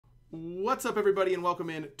What's up, everybody, and welcome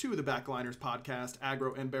in to the Backliners podcast,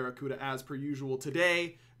 Aggro and BaRRaCCuDDa, as per usual.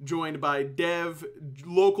 Today, joined by dev,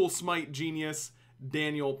 local Smite genius,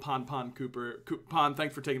 Daniel PonPon Cooper. Pon,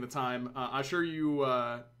 thanks for taking the time. I'm sure you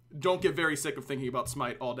don't get very sick of thinking about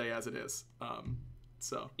Smite all day as it is.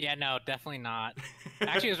 Yeah, no, definitely not.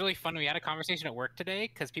 Actually, it was really fun. We had a conversation at work today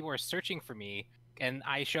because people were searching for me, and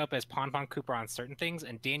I show up as PonPon Cooper on certain things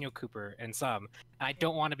and Daniel Cooper in some. And I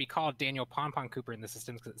don't want to be called Daniel PonPon Cooper in the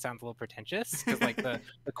systems because it sounds a little pretentious, because like the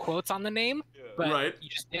quotes on the name, but right. You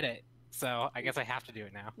just did it. So I guess I have to do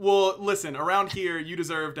it now. Well, listen, around here, you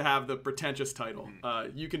deserve to have the pretentious title.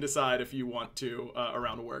 You can decide if you want to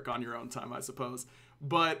around work on your own time, I suppose.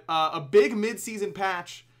 But a big mid-season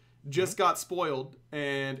patch just got spoiled,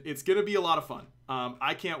 and it's going to be a lot of fun.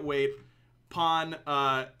 I can't wait. Pon,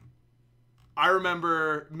 I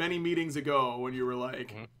remember many meetings ago when you were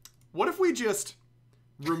like, what if we just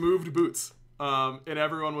removed boots? And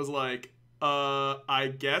everyone was like,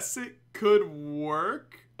 I guess it could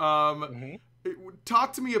work.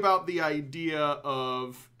 Talk to me about the idea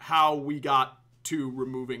of how we got to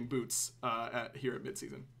removing boots here at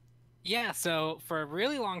midseason. Yeah, so for a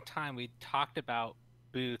really long time, we talked about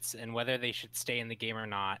boots and whether they should stay in the game or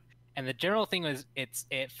not. And the general thing was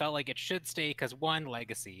it felt like it should stay because, one,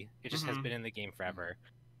 legacy. It just has been in the game forever.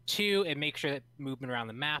 Two, it makes sure that movement around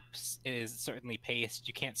the maps is certainly paced.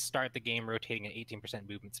 You can't start the game rotating at 18%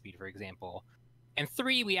 movement speed, for example. And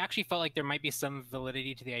three, we actually felt like there might be some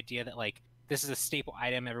validity to the idea that, like, this is a staple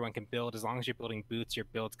item everyone can build. As long as you're building boots, your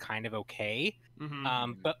build's kind of okay.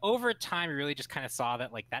 But over time, we really just kind of saw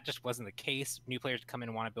that, like, that just wasn't the case. New players come in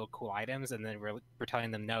and want to build cool items, and then we're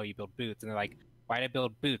telling them, no, you build boots. And they're like, why did I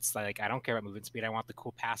build boots? Like, I don't care about movement speed. I want the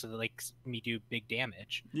cool passive that makes me do big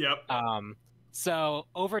damage. Yep. So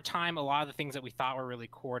over time, a lot of the things that we thought were really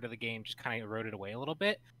core to the game just kind of eroded away a little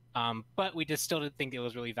bit. But we just still didn't think it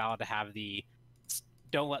was really valid to have the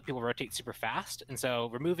don't let people rotate super fast. And so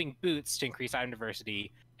removing boots to increase item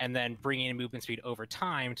diversity and then bringing in movement speed over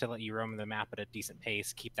time to let you roam the map at a decent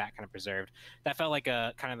pace, keep that kind of preserved. That felt like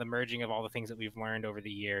a kind of the merging of all the things that we've learned over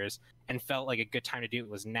the years, and felt like a good time to do it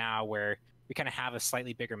was now, where we kind of have a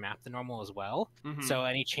slightly bigger map than normal as well. So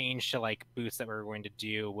any change to like boots that we're going to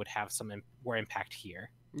do would have some more impact here.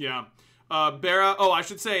 Yeah. Barra, I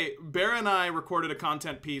should say, Barra and I recorded a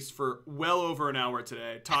content piece for well over an hour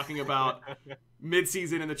today talking about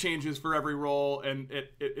mid-season and the changes for every role, and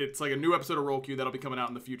it's like a new episode of Roll Queue that'll be coming out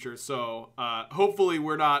in the future. So hopefully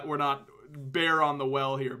we're not bare on the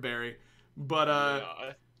well here, Barry. But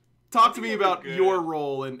talk to me about your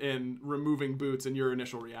role in removing boots and your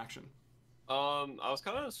initial reaction. I was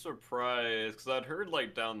kind of surprised because I'd heard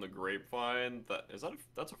like down the grapevine that's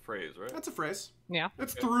a phrase, right? That's a phrase. Yeah.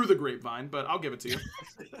 It's through the grapevine, but I'll give it to you.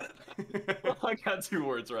 Well, I got two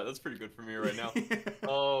words right. That's pretty good for me right now.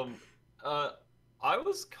 I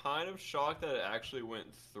was kind of shocked that it actually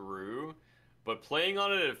went through, but playing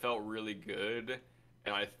on it felt really good.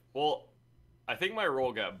 And I think my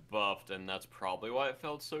role got buffed, and that's probably why it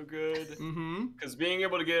felt so good. Because being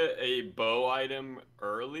able to get a bow item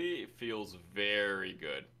early feels very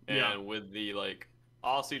good. And with the like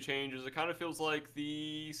Aussie changes, it kind of feels like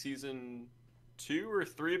the season 2 or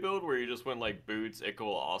 3 build where you just went like boots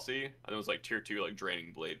equal Aussie. I think it was like tier 2 like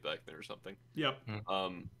draining blade back then or something. Yep.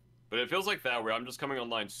 But it feels like that where I'm just coming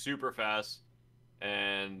online super fast.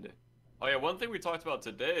 And oh yeah, one thing we talked about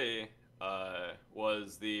today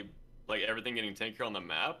was the like everything getting tankier on the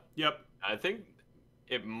map. Yep. I think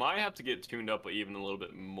it might have to get tuned up even a little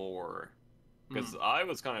bit more, because I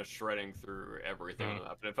was kind of shredding through everything on the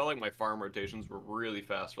map, and it felt like my farm rotations were really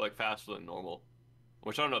fast, like faster than normal,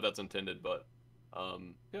 which I don't know if that's intended, but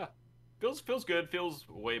yeah, feels good. Feels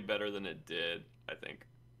way better than it did, I think.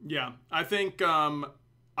 Yeah, I think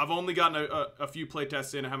I've only gotten a few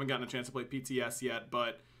playtests in. I haven't gotten a chance to play PTS yet,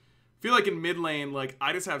 but I feel like in mid lane, like,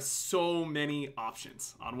 I just have so many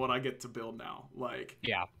options on what I get to build now. Like,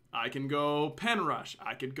 yeah, I can go Pen Rush,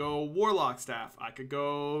 I could go Warlock Staff, I could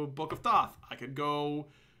go Book of Thoth, I could go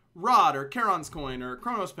Rod or Charon's Coin or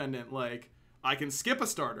Chronos Pendant. Like, I can skip a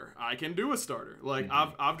starter, I can do a starter. Like,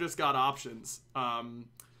 I've just got options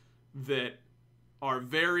that are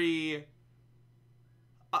very...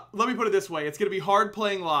 let me put it this way. It's going to be hard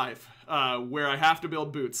playing live where I have to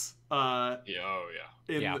build boots.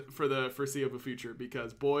 For the foreseeable future,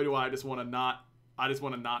 because boy, do I just want to not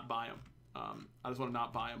buy them. I just want to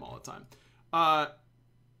not buy them all the time.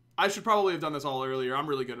 I should probably have done this all earlier. I'm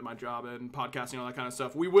really good at my job and podcasting, all that kind of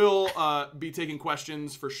stuff. We will be taking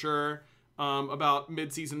questions for sure about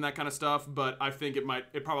mid-season, that kind of stuff, but I think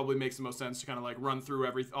it probably makes the most sense to kind of like run through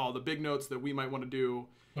all the big notes that we might want to do.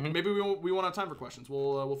 Maybe we won't have time for questions.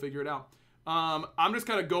 We'll figure it out. I'm just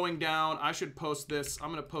kind of going down. I should post this. I'm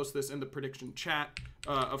going to post this in the prediction chat.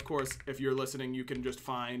 Of course, if you're listening, you can just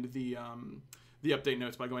find the update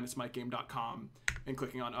notes by going to smitegame.com and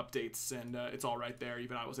clicking on updates, and it's all right there.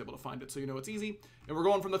 Even I was able to find it, so you know it's easy. And we're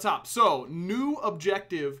going from the top. So, new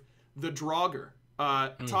objective, the Draugr.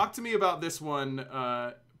 Talk to me about this one,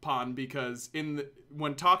 Pon, because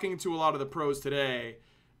when talking to a lot of the pros today,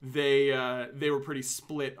 they were pretty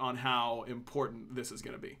split on how important this is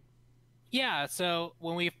going to be. Yeah, so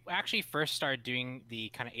when we actually first started doing the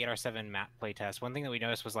kind of 8R7 map playtest, one thing that we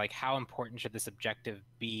noticed was like how important should this objective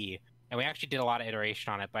be? And we actually did a lot of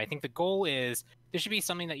iteration on it, but I think the goal is there should be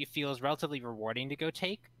something that you feel is relatively rewarding to go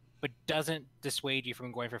take, but doesn't dissuade you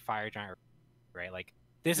from going for Fire Giant, right? Like,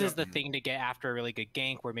 this is the thing to get after a really good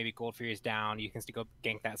gank where maybe Gold Fury is down, you can still go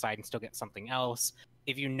gank that side and still get something else.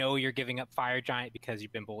 If you know you're giving up Fire Giant because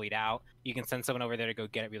you've been bullied out, you can send someone over there to go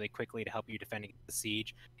get it really quickly to help you defend against the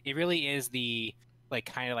siege. It really is the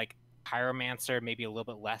kind of like Pyromancer, maybe a little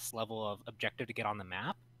bit less level of objective to get on the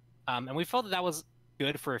map. And we felt that was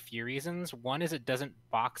good for a few reasons. One is it doesn't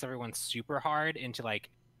box everyone super hard into like,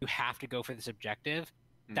 you have to go for this objective.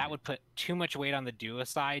 That would put too much weight on the duo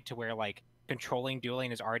side to where like controlling dual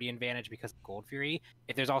lane is already an advantage because of Gold Fury.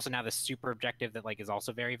 If there's also now the super objective that like is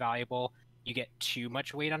also very valuable, you get too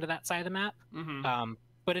much weight onto that side of the map.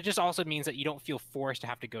 But it just also means that you don't feel forced to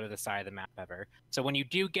have to go to the side of the map ever. So when you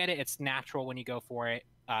do get it, it's natural when you go for it.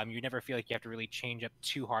 You never feel like you have to really change up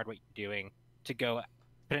too hard what you're doing to go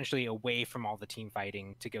potentially away from all the team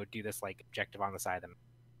fighting to go do this like objective on the side of the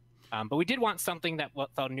map. But we did want something that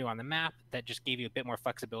felt new on the map that just gave you a bit more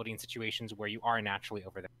flexibility in situations where you are naturally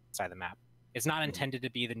over the side of the map. It's not intended to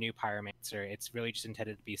be the new Pyromancer. It's really just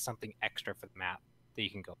intended to be something extra for the map that you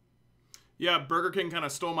can go. Yeah, Burger King kind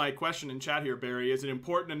of stole my question in chat here, Barry. Is it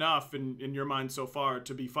important enough in your mind so far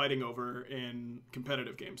to be fighting over in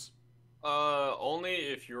competitive games? Only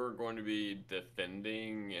if you're going to be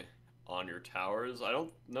defending on your towers. I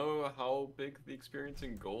don't know how big the experience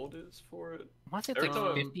in gold is for it. I want to say it's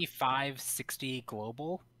like 55, 60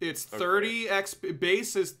 global. It's 30 XP.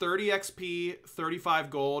 Base is 30 XP, 35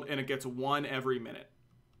 gold, and it gets 1 every minute.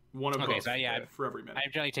 One of both for every minute.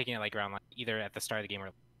 I'm generally taking it like around like either at the start of the game or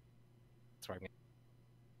that's where I'm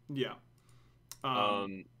getting.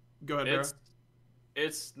 Yeah. Go ahead, Barra.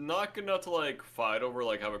 It's not good enough to like fight over,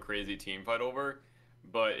 like have a crazy team fight over.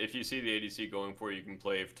 But if you see the ADC going for it, you can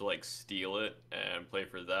play to like steal it and play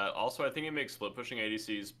for that. Also, I think it makes split pushing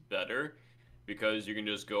ADCs better because you can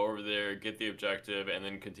just go over there, get the objective, and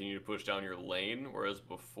then continue to push down your lane. Whereas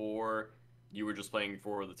before, you were just playing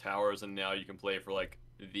for the towers, and now you can play for like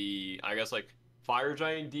the, I guess, like Fire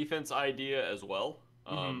Giant defense idea as well,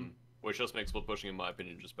 which just makes split pushing, in my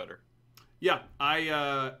opinion, just better. Yeah,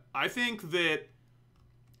 I think that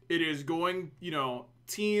it is going,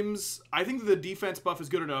 teams, I think the defense buff is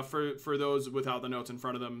good enough for those without the notes in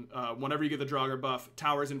front of them. Whenever you get the Draugr buff,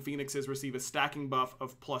 towers and phoenixes receive a stacking buff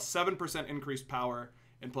of plus 7% increased power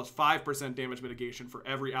and plus 5% damage mitigation for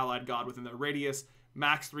every allied god within their radius.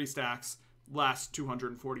 Max 3 stacks, lasts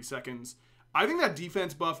 240 seconds. I think that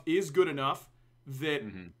defense buff is good enough that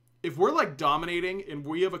if we're like dominating and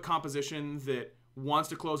we have a composition that wants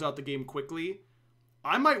to close out the game quickly,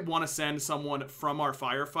 I might want to send someone from our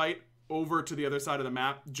firefight over to the other side of the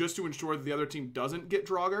map just to ensure that the other team doesn't get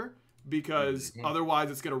Draugr, because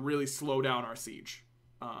otherwise it's going to really slow down our siege.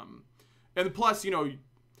 And plus,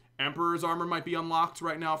 Emperor's armor might be unlocked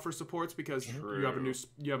right now for supports because you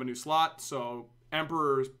have a new slot. So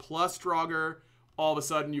Emperor's plus Draugr, all of a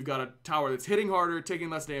sudden you've got a tower that's hitting harder, taking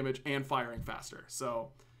less damage, and firing faster. So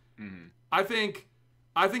I think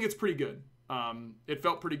it's pretty good. It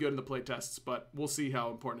felt pretty good in the play tests, but we'll see how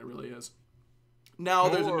important it really is. Now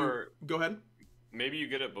there's a new... Go ahead. Maybe you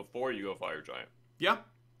get it before you go Fire Giant. Yeah,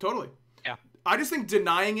 totally. Yeah. I just think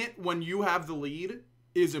denying it when you have the lead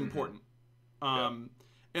is important. And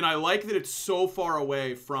I like that it's so far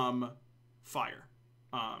away from fire.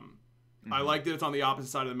 I like that it's on the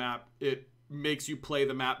opposite side of the map. It makes you play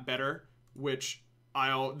the map better, which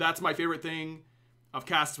that's my favorite thing. I've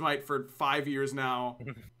cast Smite for 5 years now.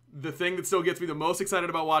 The thing that still gets me the most excited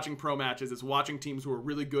about watching pro matches is watching teams who are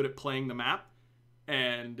really good at playing the map.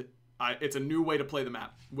 And it's a new way to play the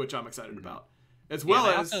map, which I'm excited about. As well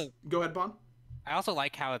as... Go ahead, Pon. I also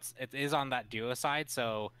like how it is on that duo side.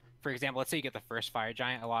 So, for example, let's say you get the first Fire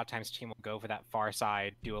Giant. A lot of times team will go for that far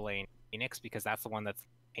side duo lane Phoenix because that's the one that's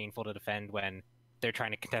painful to defend when they're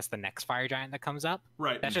trying to contest the next Fire Giant that comes up.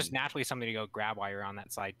 Right. That's just naturally something to go grab while you're on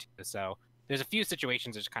that side too. So there's a few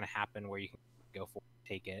situations that just kind of happen where you can go for it,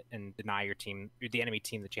 take it, and deny the enemy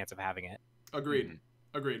team the chance of having it. Agreed.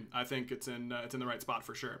 I think it's in the right spot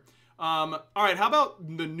for sure. All right, how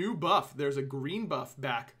about the new buff? There's a green buff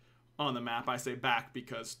back on the map. I say back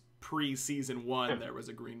because pre-season 1 there was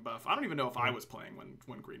a green buff. I don't even know if I was playing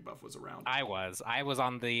when green buff was around. I was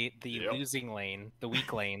on the losing lane, the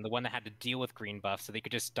weak lane, the one that had to deal with green buff, so they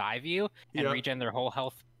could just dive you and regen their whole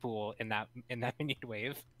health pool in that minion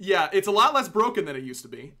wave. Yeah, it's a lot less broken than it used to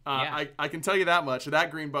be. I can tell you that much. That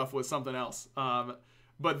green buff was something else.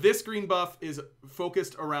 But this green buff is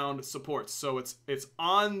focused around supports. So it's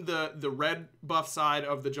on the red buff side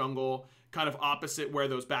of the jungle, kind of opposite where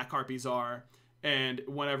those back harpies are. And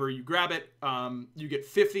whenever you grab it, you get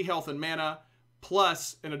 50 health and mana,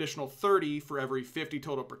 plus an additional 30 for every 50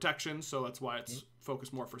 total protection. So that's why it's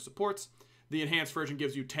focused more for supports. The enhanced version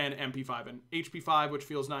gives you 10 MP5 and HP5, which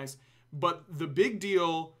feels nice. But the big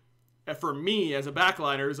deal for me as a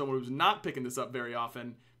backliner, someone who's not picking this up very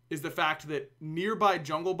often, is the fact that nearby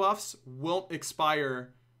jungle buffs won't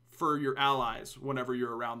expire for your allies whenever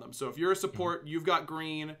you're around them. So if you're a support, you've got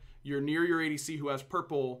green, you're near your ADC who has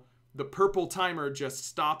purple, the purple timer just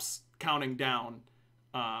stops counting down,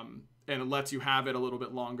 and it lets you have it a little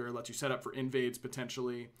bit longer, lets you set up for invades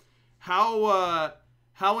potentially. How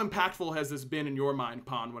impactful has this been in your mind,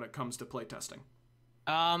 Pon, when it comes to playtesting?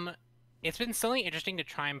 It's been something interesting to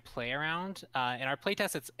try and play around. In our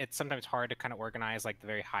playtest, it's sometimes hard to kind of organize like the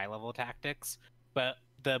very high level tactics, but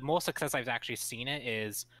the most success I've actually seen it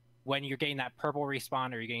is when you're getting that purple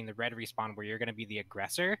respawn or you're getting the red respawn where you're going to be the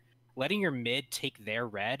aggressor. Letting your mid take their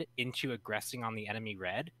red into aggressing on the enemy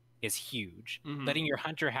red is huge. Letting your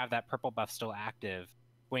hunter have that purple buff still active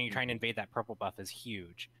when you're trying to invade that purple buff is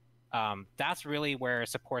huge. That's really where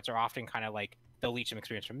supports are often kind of like, they'll leech some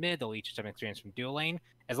experience from mid, they'll leech some experience from dual lane.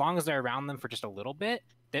 As long as they're around them for just a little bit,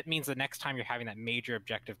 that means the next time you're having that major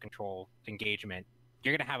objective control engagement,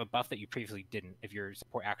 you're going to have a buff that you previously didn't if your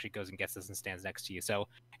support actually goes and gets this and stands next to you. So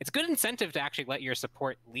it's good incentive to actually let your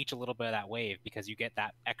support leech a little bit of that wave because you get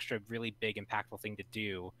that extra really big impactful thing to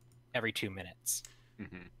do every 2 minutes.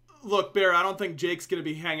 Look, Bear, I don't think Jake's going to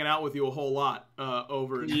be hanging out with you a whole lot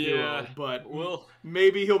over in Duo, but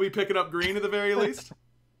maybe he'll be picking up green at the very least.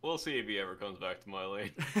 We'll see if he ever comes back to my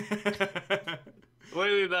lane.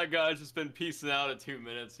 Lately, that guy's just been piecing out at 2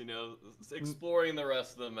 minutes, you know, exploring the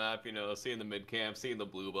rest of the map, you know, seeing the mid camp, seeing the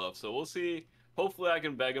blue buff. So we'll see. Hopefully I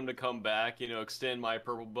can beg him to come back, you know, extend my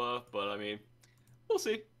purple buff. But, I mean, we'll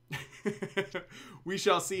see. We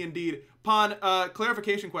shall see indeed. Pon,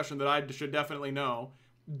 clarification question that I should definitely know.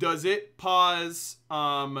 Does it pause...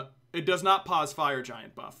 It does not pause Fire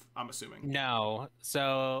Giant buff, I'm assuming. No.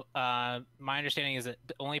 So my understanding is it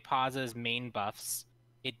only pauses main buffs.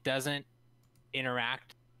 It doesn't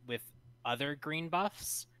interact with other green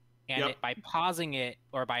buffs. And by pausing it,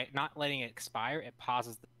 or by not letting it expire, it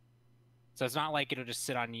pauses. So it's not like it'll just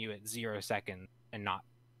sit on you at 0 seconds and not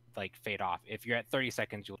like fade off. If you're at 30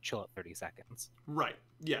 seconds, you'll chill at 30 seconds. Right.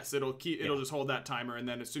 Yes, it'll just hold that timer, and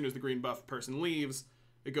then as soon as the green buff person leaves,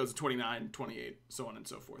 it goes to 29, 28, so on and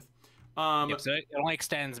so forth. So it only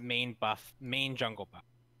extends main jungle buff.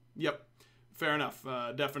 Yep, fair enough.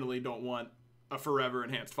 Definitely don't want a forever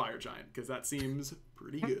enhanced Fire Giant because that seems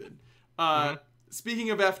pretty good. Speaking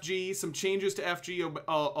of FG, some changes to FG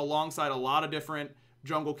alongside a lot of different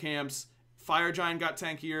jungle camps. Fire Giant got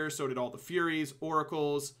tankier, so did all the Furies,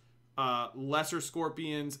 Oracles, lesser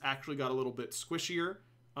Scorpions actually got a little bit squishier,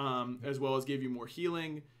 as well as gave you more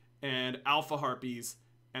healing, and Alpha Harpies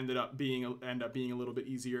ended up being a little bit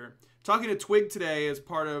easier. Talking to Twig today as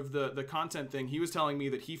part of the content thing, he was telling me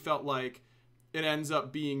that he felt like it ends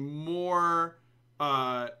up being more,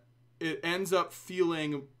 it ends up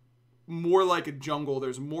feeling more like a jungle.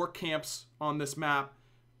 There's more camps on this map.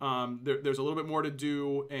 There's a little bit more to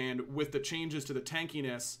do, and with the changes to the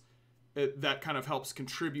tankiness, that kind of helps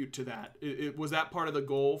contribute to that. Was that part of the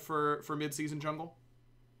goal for mid-season jungle?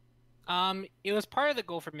 It was part of the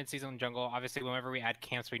goal for mid-season jungle. Obviously, whenever we add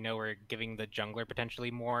camps, we know we're giving the jungler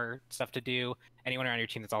potentially more stuff to do. Anyone around your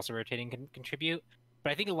team that's also rotating can contribute.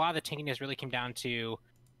 But I think a lot of the tankiness really came down to,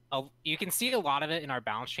 you can see a lot of it in our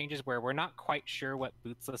balance changes where we're not quite sure what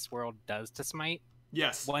Bootsless World does to Smite.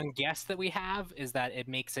 Yes. One guess that we have is that it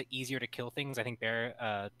makes it easier to kill things. I think Bear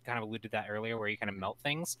kind of alluded to that earlier, where you kind of melt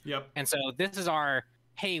things. Yep. And so this is our,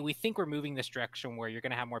 hey, we think we're moving this direction where you're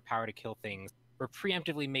going to have more power to kill things. We're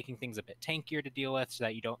preemptively making things a bit tankier to deal with so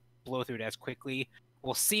that you don't blow through it as quickly.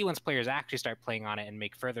 We'll see once players actually start playing on it and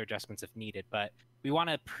make further adjustments if needed. But we want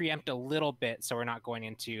to preempt a little bit so we're not going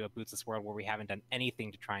into a Bootsless World where we haven't done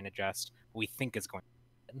anything to try and adjust what we think is going to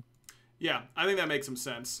happen. Yeah, I think that makes some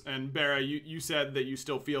sense. And Barra, you said that you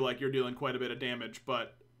still feel like you're dealing quite a bit of damage,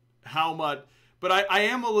 but how much? But I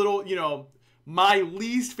am a little, you know, my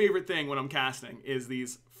least favorite thing when I'm casting is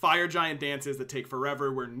these fire giant dances that take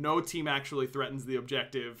forever, where no team actually threatens the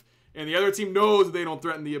objective, and the other team knows they don't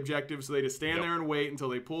threaten the objective, so they just stand there and wait until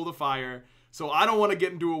they pull the fire. So I don't want to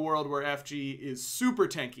get into a world where FG is super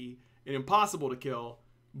tanky and impossible to kill,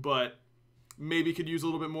 but maybe could use a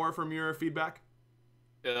little bit more from your feedback.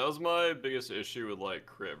 Yeah, that was my biggest issue with like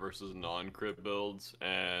crit versus non-crit builds,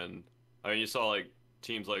 and I mean you saw like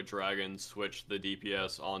teams like Dragon switch the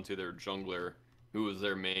DPS onto their jungler, who was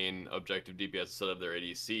their main objective DPS instead of their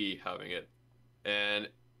ADC having it, and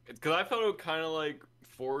because I felt it kind of like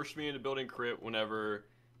forced me into building crit whenever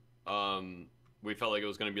we felt like it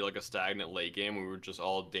was going to be like a stagnant late game. We would just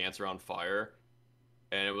all dance around fire,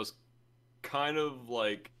 and it was kind of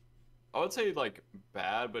like, I would say like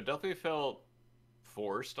bad, but definitely felt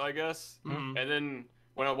forced, I guess. And then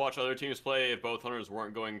when I watch other teams play, if both hunters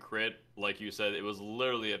weren't going crit, like you said, it was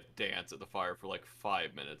literally a dance at the fire for like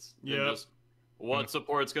 5 minutes. Yeah. Just what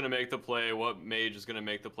support's going to make the play, what mage is going to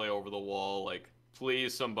make the play over the wall. Like,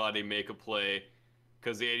 please somebody make a play,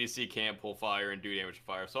 because the ADC can't pull fire and do damage to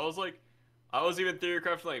fire. So I was like, I was even theory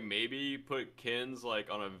crafting like maybe put Kins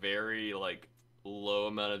like on a very like low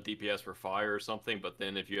amount of DPS for fire or something, but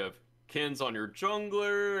then if you have Kins on your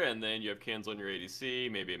jungler and then you have Kins on your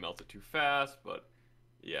ADC, maybe it melted too fast. But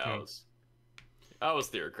yeah, I was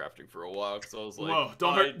theory crafting for a while, because I was like, whoa,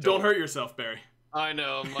 don't hurt yourself, Barry. I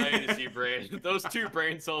know, my ADC brain, those two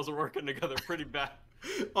brain cells are working together pretty bad.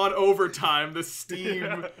 On overtime, the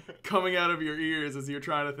steam coming out of your ears as you're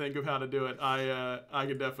trying to think of how to do it. I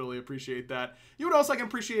can definitely appreciate that. You know what else I can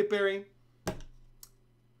appreciate, Barry?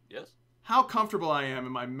 Yes. How comfortable I am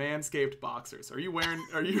in my Manscaped boxers. Are you wearing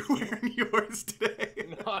yours today?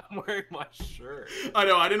 No, I'm wearing my shirt. I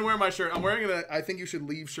know, I didn't wear my shirt. I'm wearing a I think you should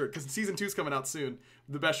leave shirt, because season 2's coming out soon.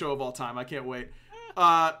 The best show of all time. I can't wait.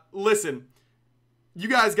 Listen. You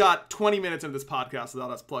guys got 20 minutes into this podcast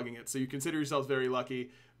without us plugging it, so you consider yourselves very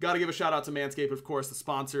lucky. Got to give a shout out to Manscaped, of course, the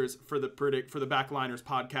sponsors for the Backliners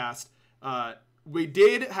podcast. We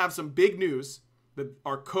did have some big news that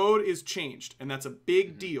our code is changed, and that's a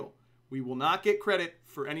big deal. We will not get credit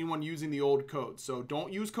for anyone using the old code, so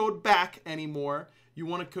don't use code BACK anymore. You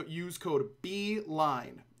want to use code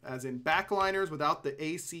BLINE, as in Backliners without the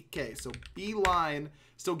ACK. So BLINE,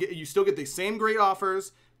 you still get the same great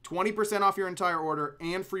offers. 20% off your entire order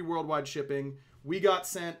and free worldwide shipping. We got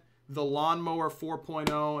sent the Lawnmower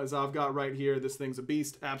 4.0, as I've got right here. This thing's a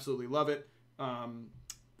beast. Absolutely love it.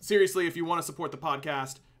 Seriously, if you want to support the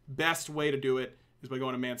podcast, best way to do it is by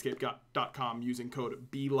going to manscaped.com using code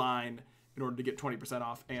BLINE in order to get 20%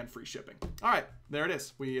 off and free shipping. All right, there it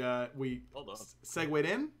is. We segued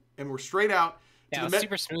in, and we're straight out. Yeah, it was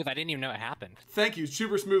super smooth. I didn't even know it happened. Thank you.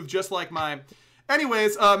 Super smooth, just like mine.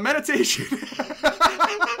 Anyways, meditation.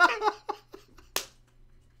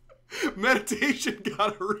 Meditation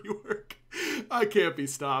got a rework. I can't be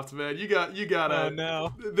stopped, man. You gotta. Oh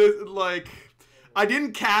no. I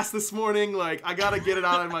didn't cast this morning. Like, I gotta get it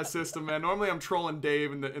out of my system, man. Normally I'm trolling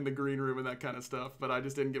Dave in the green room and that kind of stuff, but I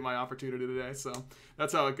just didn't get my opportunity today. So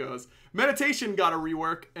that's how it goes. Meditation got a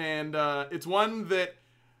rework, and it's one that.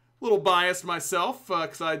 A little biased myself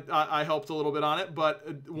because I helped a little bit on it,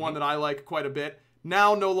 but one that I like quite a bit.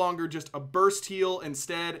 Now no longer just a burst heal,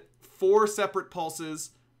 instead 4 separate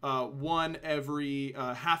pulses, one every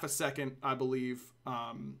half a second, I believe,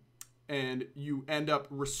 and you end up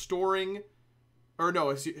restoring, or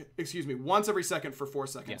no, excuse me, once every second for 4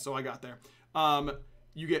 seconds. Yeah. So I got there.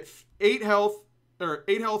 You get 8 health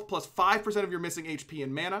plus 5% of your missing HP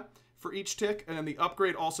and mana for each tick, and then the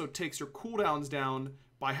upgrade also takes your cooldowns down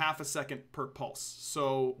by half a second per pulse.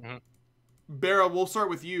 So, Barra, we'll start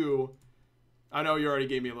with you. I know you already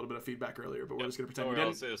gave me a little bit of feedback earlier, but we're just going to pretend you didn't.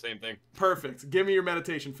 I'll say the same thing. Perfect. Give me your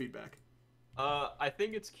meditation feedback. I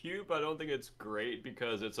think it's cute, but I don't think it's great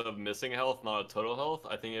because it's of missing health, not a total health.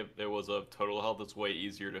 I think if it was of total health, it's way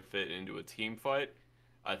easier to fit into a team fight.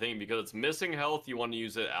 I think because it's missing health, you want to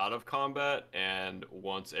use it out of combat, and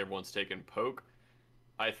once everyone's taken poke.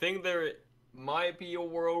 I think there might be a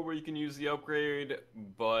world where you can use the upgrade,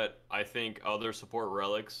 but I think other support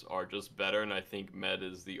relics are just better, and I think med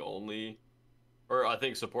is the only, or I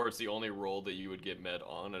think support's the only role that you would get med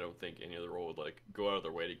on. I don't think any other role would like go out of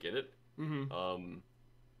their way to get it.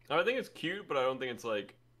 I think it's cute, but I don't think it's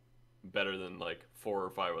like better than like 4 or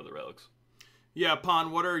 5 other relics. Yeah,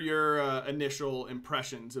 Pon, what are your initial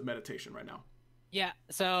impressions of meditation right now? Yeah,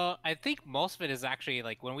 so I think most of it is actually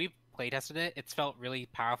like when we playtested it, it's felt really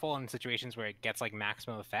powerful in situations where it gets like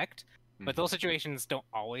maximum effect, but those situations don't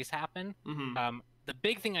always happen. The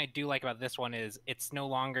big thing I do like about this one is it's no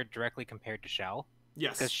longer directly compared to Shell.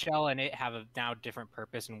 Yes. Because Shell and it have a now different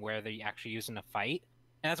purpose in where they actually use in a fight.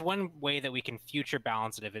 And that's one way that we can future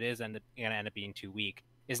balance it if it is going to end up being too weak,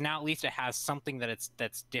 is now at least it has something that's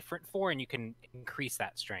different for, and you can increase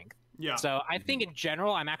that strength. Yeah. So I think in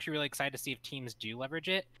general, I'm actually really excited to see if teams do leverage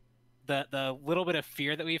it. The little bit of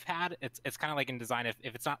fear that we've had, it's kind of like in design.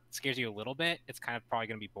 If it's not scares you a little bit, it's kind of probably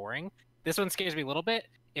going to be boring. This one scares me a little bit.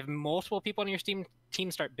 If multiple people on your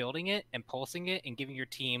team start building it and pulsing it and giving your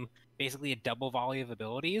team basically a double volley of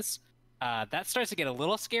abilities, that starts to get a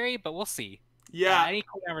little scary. But we'll see. Yeah, any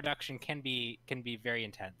cooldown reduction can be very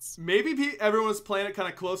intense. Maybe everyone was playing it kind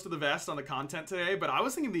of close to the vest on the content today, but I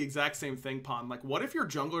was thinking the exact same thing, Pon. Like, what if your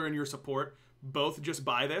jungler and your support both just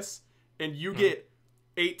buy this, and you get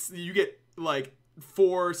like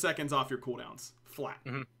 4 seconds off your cooldowns flat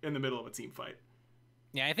in the middle of a team fight?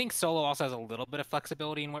 Yeah, I think solo also has a little bit of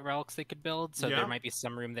flexibility in what relics they could build, so there might be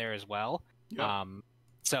some room there as well. Yep.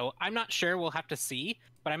 So I'm not sure. We'll have to see.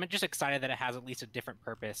 But I'm just excited that it has at least a different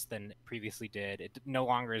purpose than it previously did. It no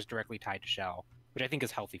longer is directly tied to Shell, which I think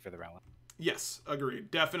is healthy for the relic. Yes,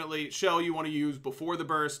 agreed. Definitely. Shell you want to use before the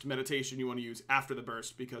burst. Meditation you want to use after the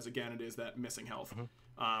burst because, again, it is that missing health.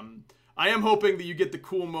 I am hoping that you get the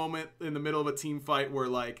cool moment in the middle of a team fight where,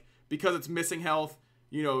 like, because it's missing health,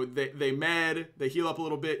 you know, they med, they heal up a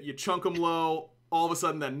little bit, you chunk them low, all of a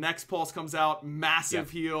sudden that next pulse comes out,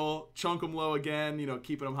 massive heal, chunk them low again, you know,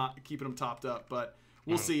 keeping them topped up. But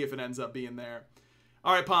we'll see if it ends up being there.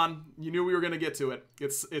 All right, Pon, you knew we were going to get to it.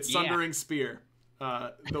 It's Sundering Spear.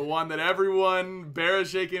 The one that everyone, Barra's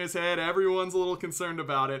shaking his head, everyone's a little concerned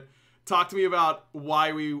about it. Talk to me about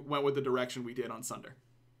why we went with the direction we did on Sunder.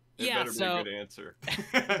 It better be a good answer.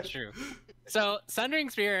 True. So Sundering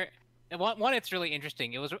Spear, one, it's really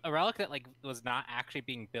interesting. It was a relic that was not actually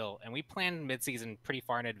being built, and we planned mid-season pretty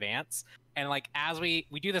far in advance. And like as we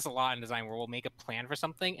do this a lot in design, where we'll make a plan for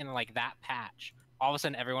something, and like that patch, all of a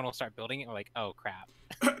sudden everyone will start building it. And we're like, oh crap!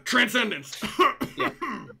 Transcendence.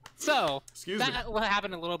 So that will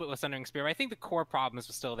happen a little bit with Sundering Spear. But I think the core problem is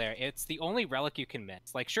still there. It's the only relic you can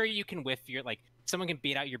miss. Like, sure, you can whiff your someone can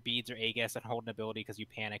beat out your beads or Aegis and hold an ability because you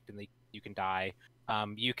panicked and you can die.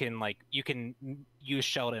 You can use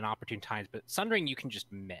Shell at inopportune times, but Sundering you can just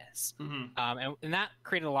miss. And that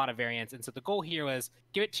created a lot of variance. And so the goal here was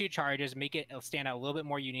give it 2 charges, make it stand out a little bit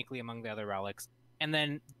more uniquely among the other relics, and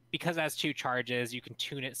then because it has 2 charges, you can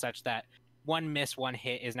tune it such that 1 miss, 1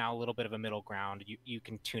 hit is now a little bit of a middle ground. You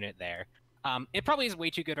can tune it there. It probably is way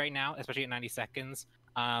too good right now, especially at 90 seconds,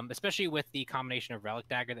 especially with the combination of Relic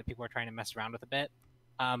Dagger that people are trying to mess around with a bit.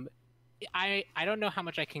 I don't know how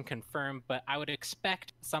much I can confirm, but I would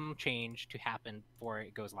expect some change to happen before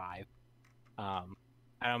it goes live. I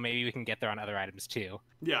don't know, maybe we can get there on other items too.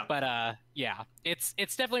 Yeah. But yeah, it's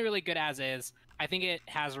definitely really good as is. I think it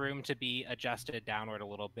has room to be adjusted downward a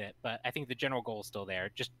little bit, but I think the general goal is still there.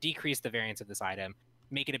 Just decrease the variance of this item,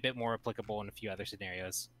 make it a bit more applicable in a few other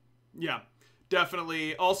scenarios. Yeah,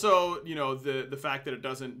 definitely. Also, you know, the fact that it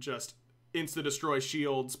doesn't just insta-destroy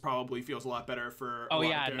shields probably feels a lot better for a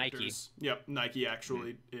lot of characters. Nike. Yep, Nike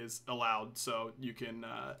actually is allowed, so you can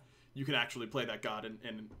actually play that god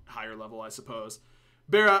in higher level, I suppose.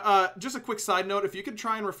 Barra, just a quick side note, if you could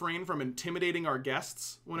try and refrain from intimidating our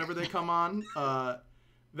guests whenever they come on,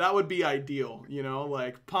 that would be ideal. You know,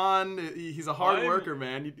 like Pon, he's a hard worker,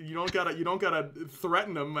 man. You don't gotta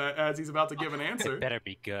threaten him as he's about to give an answer. It better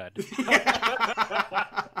be good.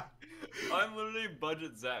 I'm literally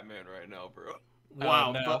budget Zapman right now, bro. Wow.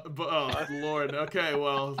 Oh, no. Oh, Lord. Okay,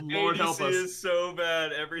 well, Lord help us. is so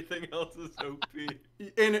bad. Everything else is OP.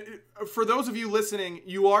 And for those of you listening,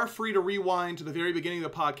 you are free to rewind to the very beginning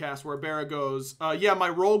of the podcast where Barra goes, yeah, my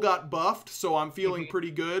role got buffed, so I'm feeling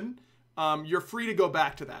pretty good. You're free to go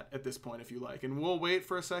back to that at this point if you like. And we'll wait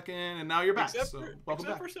for a second, and now you're back. Except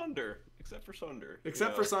for Sunder. Except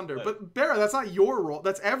for Sunder. But Barra, that's not your role.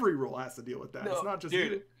 That's every role has to deal with that. No, it's not just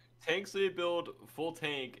you. Tanks they build full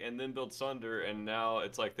tank and then build Sunder, and now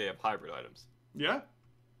it's like they have hybrid items. Yeah.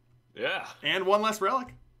 Yeah. And 1 less relic.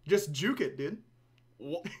 Just juke it, dude.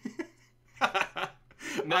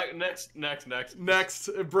 Next,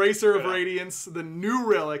 Bracer of Radiance, the new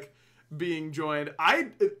relic being joined. I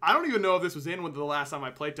don't even know if this was in with the last time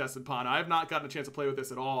I playtested Pon. I have not gotten a chance to play with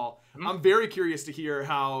this at all. I'm very curious to hear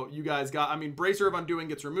how you guys got. I mean, Bracer of Undoing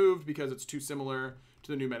gets removed because it's too similar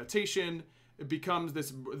to the new meditation. It becomes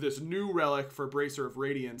this new relic for Bracer of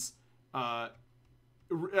Radiance. I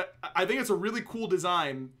think it's a really cool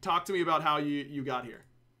design. Talk to me about how you got here.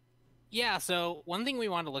 Yeah, so one thing we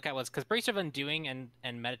wanted to look at was because Bracer of Undoing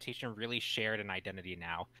and Meditation really shared an identity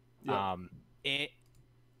now. Yeah.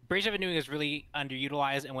 Bracer of Undoing is really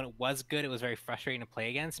underutilized, and when it was good, it was very frustrating to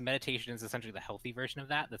play against. Meditation is essentially the healthy version of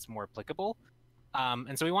that's more applicable.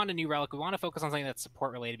 And so we want a new relic. We want to focus on something that's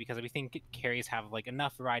support related because we think carries have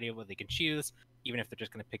enough variety of what they can choose, even if they're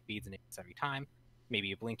just going to pick beads and Aegis every time.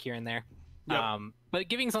 maybe a blink here and there. Yep. But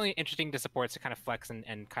giving something interesting to supports to kind of flex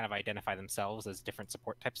and kind of identify themselves as different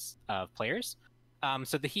support types of players.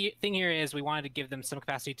 So the thing here is we wanted to give them some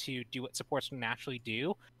capacity to do what supports naturally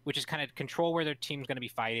do, which is kind of control where their team's going to be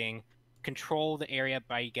fighting, control the area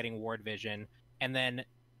by getting ward vision, and then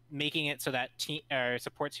making it so that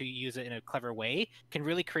supports who use it in a clever way can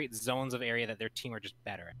really create zones of area that their team are just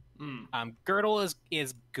better at. Girdle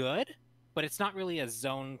is good, but it's not really a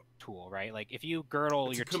zone tool, right? Like if you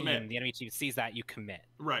girdle your team, the enemy team sees that, you commit.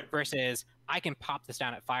 Right. Versus I can pop this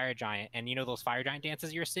down at Fire Giant, and you know those Fire Giant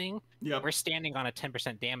dances you're seeing? Yep. We're standing on a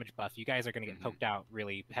 10% damage buff. You guys are going to get poked out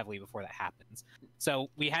really heavily before that happens. So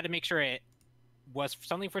we had to make sure it was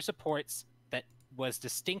something for supports that was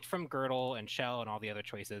distinct from Girdle and Shell and all the other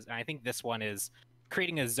choices. And I think this one is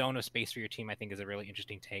creating a zone of space for your team, I think is a really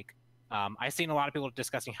interesting take. I've seen a lot of people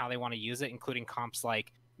discussing how they want to use it, including comps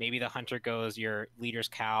like maybe the Hunter goes your Leader's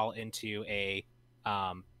Cowl into a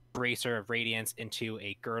Bracer of Radiance into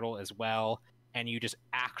a Girdle as well, and you just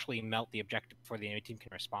actually melt the objective before the enemy team can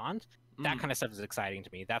respond. That kind of stuff is exciting to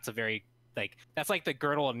me. That's a very, that's like the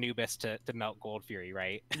Girdle Anubis to melt Gold Fury,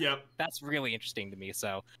 right? Yep. That's really interesting to me.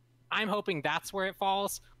 So I'm hoping that's where it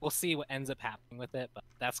falls. We'll see what ends up happening with it, but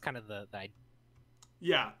that's kind of the idea.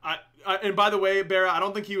 Yeah, and by the way, Barra, I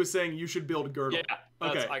don't think he was saying you should build Girdle. Yeah,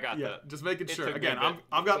 okay, I got that. Just making It sure. took me Again, a bit.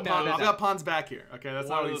 I've got Pon's back here. Okay, that's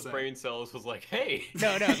not One what of he's those saying. brain cells was like, hey.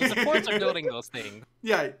 No, the supports are building those things.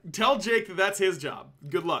 Yeah, tell Jake that that's his job.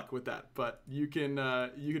 Good luck with that, but you can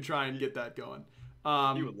try and get that going.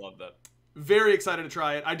 You would love that. Very excited to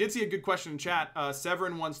try it. I did see a good question in chat.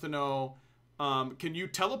 Severin wants to know, can you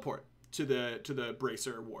teleport to the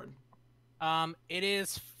Bracer ward? It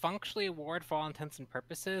is functionally a ward for all intents and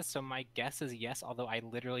purposes, so my guess is yes, although I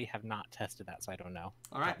literally have not tested that, so I don't know.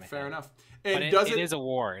 All right, fair enough. And but it is a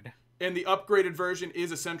ward. And the upgraded version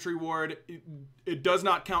is a sentry ward. It does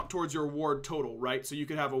not count towards your ward total, right? So you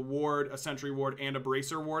could have a ward, a sentry ward, and a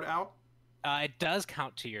Bracer ward out? It does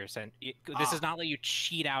count to your this does not let you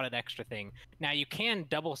cheat out an extra thing. Now, you can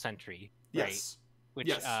double sentry, right? Yes. Which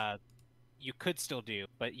yes. You could still do,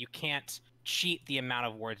 but you can't cheat the amount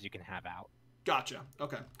of wards you can have out. Gotcha.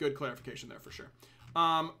 Okay, good clarification there for sure.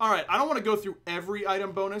 All right, I don't want to go through every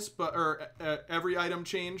item bonus, or every item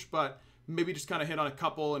change, but maybe just kind of hit on a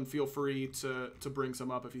couple, and feel free to bring some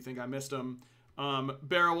up if you think I missed them.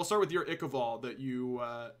 Barra, we'll start with your Ichaival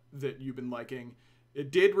that you've been liking. It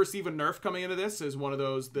did receive a nerf coming into this as one of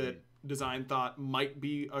those that design thought might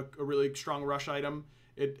be a really strong rush item.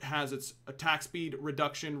 It has its attack speed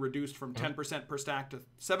reduction reduced from 10% per stack to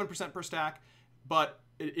 7% per stack, but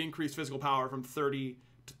it increased physical power from 30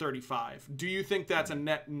 to 35. Do you think that's a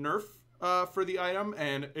net nerf for the item,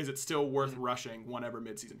 and is it still worth rushing whenever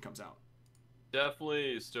midseason comes out?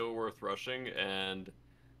 Definitely still worth rushing, and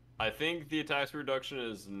I think the attack speed reduction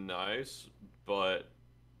is nice, but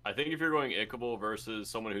I think if you're going Ichaival versus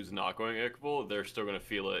someone who's not going Ichaival, they're still going to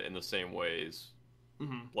feel it in the same ways,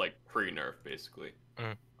 like pre-nerf, basically.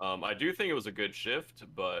 I do think it was a good shift,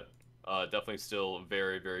 but definitely still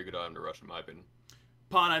very, very good item to rush in my opinion.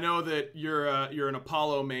 Pon, I know that you're an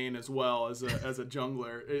Apollo main as well as a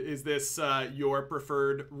jungler. Is this your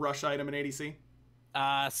preferred rush item in ADC?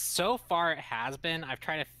 So far it has been. I've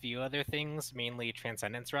tried a few other things, mainly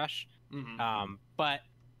Transcendence Rush. But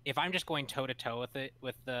if I'm just going toe to toe with it,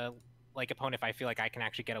 with the opponent, if I feel like I can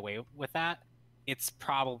actually get away with that, it's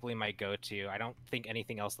probably my go-to. I don't think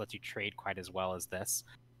anything else lets you trade quite as well as this,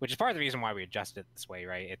 which is part of the reason why we adjusted it this way,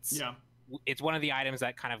 right? It's one of the items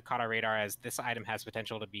that kind of caught our radar as this item has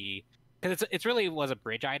potential to be, because it's really was a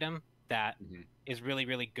bridge item that is really,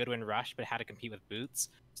 really good when rushed, but had to compete with boots.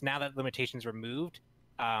 So now that limitations removed,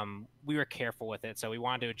 we were careful with it. So we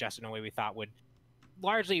wanted to adjust it in a way we thought would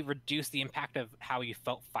largely reduce the impact of how you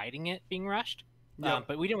felt fighting it being rushed.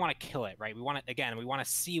 But we didn't want to kill it, right? We want to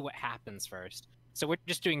see what happens first. So we're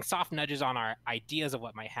just doing soft nudges on our ideas of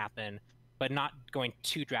what might happen, but not going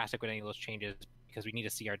too drastic with any of those changes, because we need to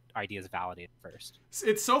see our ideas validated first.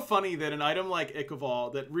 It's so funny that an item like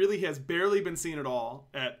Ichaival that really has barely been seen at all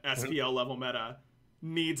at SPL level meta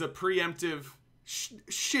needs a preemptive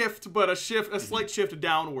shift, but a slight shift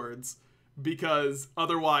downwards, because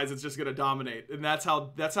otherwise it's just going to dominate. And that's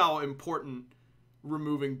how important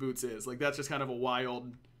removing boots is. That's just kind of a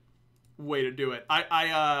wild way to do it.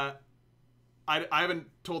 I haven't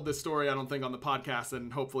told this story, I don't think, on the podcast,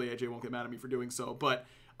 and hopefully AJ won't get mad at me for doing so, but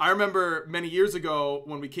I remember many years ago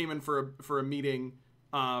when we came in for a meeting,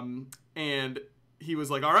 and he was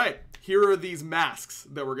like, all right, here are these masks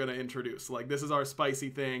that we're going to introduce. This is our spicy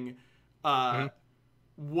thing.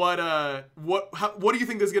 what do you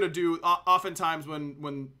think this is going to do? Oftentimes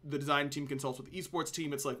when the design team consults with the esports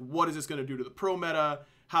team, it's like, what is this going to do to the pro meta?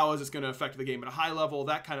 How is this going to affect the game at a high level?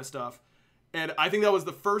 That kind of stuff. And I think that was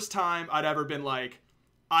the first time I'd ever been like,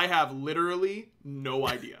 I have literally no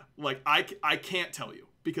idea. Like, I can't tell you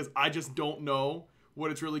because I just don't know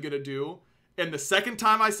what it's really going to do. And the second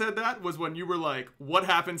time I said that was when you were like, what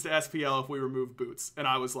happens to SPL if we remove boots? And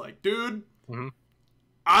I was like, dude,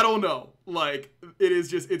 I don't know. Like, it's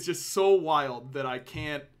just so wild that I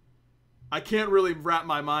can't really wrap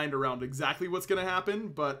my mind around exactly what's going to happen,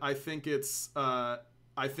 but I think it's going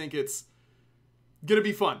to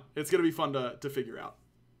be fun. It's going to be fun to figure out.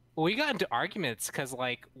 Well, we got into arguments because,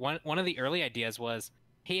 like, one of the early ideas was,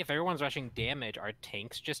 hey, if everyone's rushing damage, are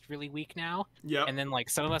tanks just really weak now? Yeah. And then, like,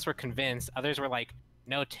 some of us were convinced. Others were like,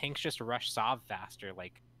 no, tanks just rush Sov faster.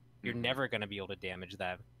 Like, you're never going to be able to damage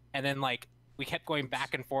them. And then, like, we kept going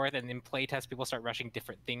back and forth, and in playtest, people start rushing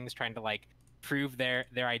different things, trying to, like, prove their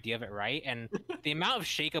idea of it right. And the amount of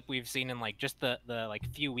shakeup we've seen in, like, just the like,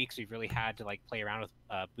 few weeks we've really had to, like, play around with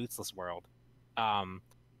Bootsless World,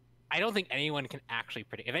 I don't think anyone can actually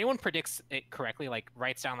predict. If anyone predicts it correctly, like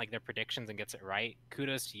writes down like their predictions and gets it right,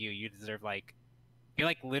 kudos to you. You deserve you're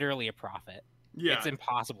like literally a prophet. Yeah. It's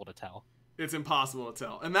impossible to tell. It's impossible to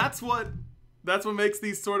tell. And that's what makes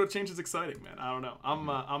these sort of changes exciting, man. I don't know.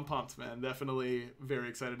 I'm pumped, man. Definitely very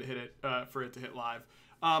excited to hit it, for it to hit live.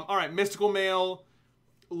 All right. Mystical Male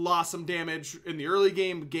lost some damage in the early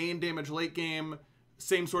game, gained damage late game.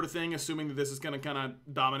 Same sort of thing, assuming that this is going to kind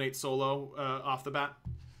of dominate solo off the bat.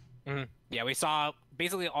 Yeah, we saw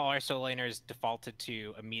basically all our solo laners defaulted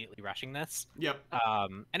to immediately rushing this. Yep.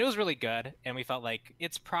 And it was really good, and we felt like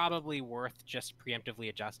it's probably worth just preemptively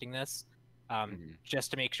adjusting this,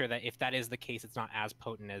 just to make sure that if that is the case, it's not as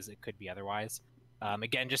potent as it could be otherwise.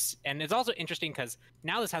 Again, and it's also interesting because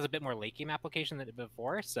now this has a bit more late game application than it did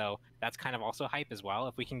before, so that's kind of also hype as well.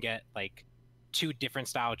 If we can get like 2 different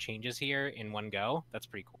style changes here in one go, that's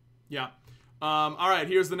pretty cool. Yeah. All right,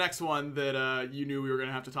 here's the next one that you knew we were going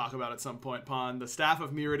to have to talk about at some point, Pon. The Staff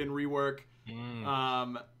of Mirrodin rework.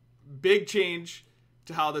 Big change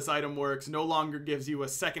to how this item works. No longer gives you a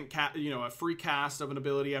a free cast of an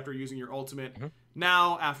ability after using your ultimate.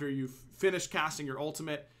 Now, after you've finished casting your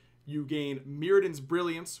ultimate, you gain Mirrodin's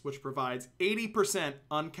Brilliance, which provides 80%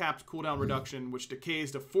 uncapped cooldown reduction, which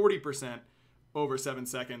decays to 40% over 7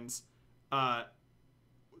 seconds.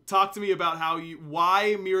 Talk to me about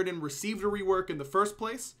why Mirrodin received a rework in the first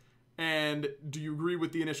place, and do you agree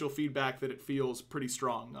with the initial feedback that it feels pretty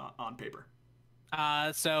strong on paper?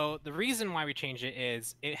 So the reason why we changed it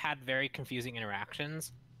is it had very confusing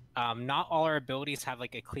interactions. Not all our abilities have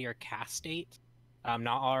like a clear cast state.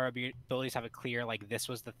 Not all our abilities have a clear, like, this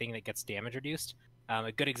was the thing that gets damage reduced.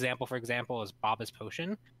 A good example, for example, is Baba's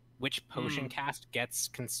Potion. Which potion cast gets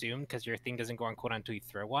consumed because your thing doesn't go on cooldown until you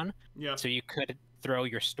throw one. Yeah. So you could throw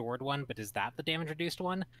your stored one, but is that the damage reduced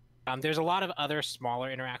one? There's a lot of other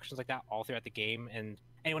smaller interactions like that all throughout the game, and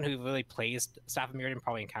anyone who really plays Staff of Mirrodin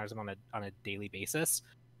probably encounters them on a daily basis.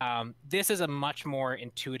 This is a much more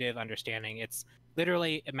intuitive understanding. It's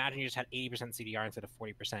literally, imagine you just had 80% CDR instead of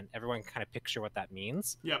 40%. Everyone can kind of picture what that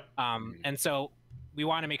means. Yep. And so we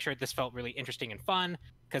want to make sure this felt really interesting and fun,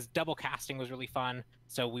 because double casting was really fun.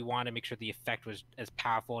 So we want to make sure the effect was as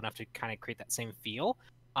powerful enough to kind of create that same feel.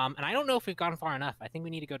 And I don't know if we've gone far enough. I think we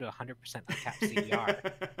need to go to 100% uncapped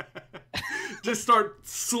CDR. Just start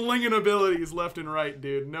slinging abilities left and right,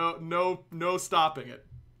 dude. No stopping it.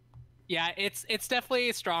 Yeah, it's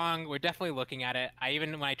definitely strong. We're definitely looking at it.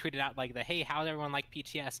 When I tweeted out like hey, how does everyone like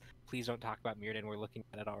PTS? Please don't talk about Mirrodin. We're looking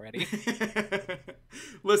at it already.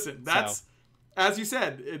 Listen, that's as you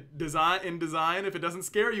said. Design, if it doesn't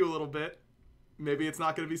scare you a little bit, maybe it's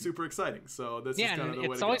not going to be super exciting. So this is kind of the way to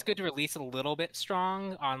go. It's always good to release a little bit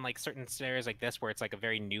strong on like certain scenarios like this where it's like a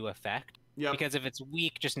very new effect. Yep. Because if it's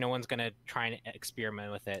weak, just no one's going to try and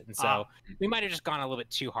experiment with it. And so we might have just gone a little bit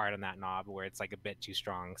too hard on that knob where it's like a bit too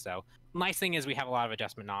strong. So nice thing is we have a lot of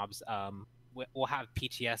adjustment knobs. We'll have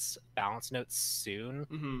PTS balance notes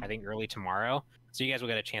soon, I think early tomorrow. So you guys will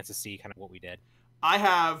get a chance to see kind of what we did. I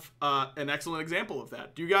have an excellent example of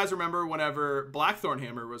that. Do you guys remember whenever Blackthorn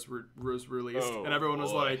Hammer was released and everyone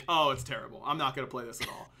was like, oh, it's terrible. I'm not going to play this at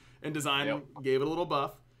all. And Design gave it a little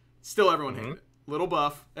buff. Still everyone hated it. Little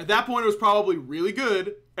buff. At that point, it was probably really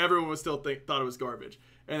good. Everyone was still thought it was garbage.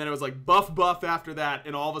 And then it was like buff after that.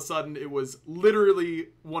 And all of a sudden, it was literally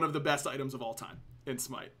one of the best items of all time in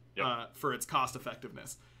Smite for its cost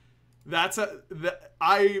effectiveness.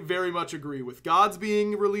 I very much agree with gods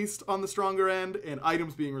being released on the stronger end and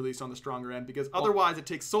items being released on the stronger end, because otherwise it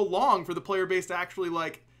takes so long for the player base to actually,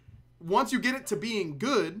 like, once you get it to being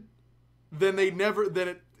good, then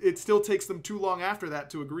it still takes them too long after that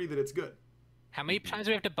to agree that it's good. How many times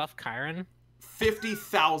do we have to buff Chiron?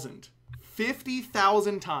 50,000.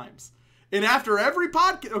 50,000 times. And after every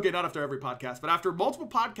podcast, okay, not after every podcast, but after multiple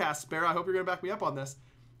podcasts, Bear, I hope you're going to back me up on this.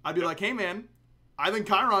 I'd be like, hey, man, I think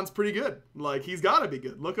Chiron's pretty good. Like, he's got to be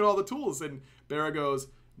good. Look at all the tools. And Barra goes,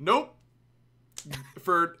 nope.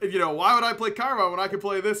 Why would I play Chiron when I could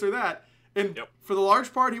play this or that? And for the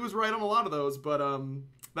large part, he was right on a lot of those, but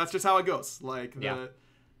that's just how it goes. Like,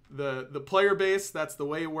 the player base, that's the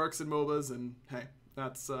way it works in MOBAs, and hey,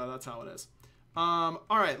 that's how it is. All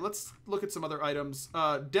right, let's look at some other items.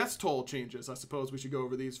 Death toll changes. I suppose we should go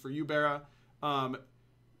over these for you, Barra.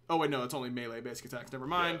 Oh wait, no, it's only melee basic attacks. Never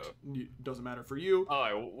mind. Yeah. Doesn't matter for you. Oh,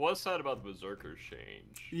 I was sad about the Berserker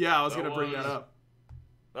change. Yeah, I was gonna bring that up.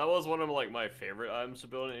 That was one of my favorite items to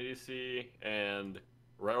build in ADC, and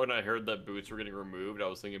right when I heard that boots were getting removed, I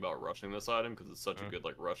was thinking about rushing this item because it's such a good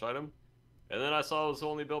rush item. And then I saw it was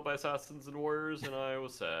only built by assassins and warriors, and I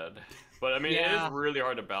was sad. But I mean, it is really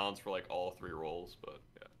hard to balance for all three roles. But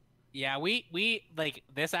yeah, we like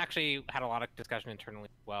this actually had a lot of discussion internally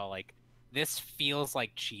as well. Like, this feels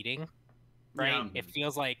like cheating, right? Yeah. It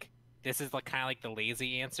feels like this is kind of the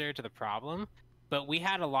lazy answer to the problem. But we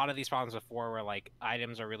had a lot of these problems before where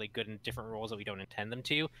items are really good in different roles that we don't intend them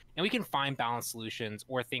to, and we can find balanced solutions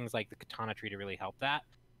or things like the katana tree to really help that.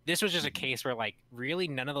 This was just a case where really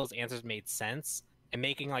none of those answers made sense, and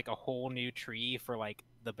making a whole new tree for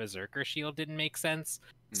the Berserker shield didn't make sense.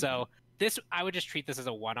 So this, I would just treat this as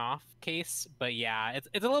a one-off case. But yeah, it's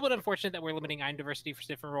a little bit unfortunate that we're limiting item diversity for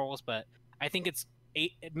different roles, but I think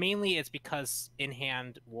mainly it's because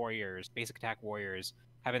in-hand warriors, basic attack warriors,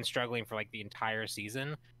 have been struggling for the entire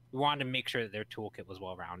season. We wanted to make sure that their toolkit was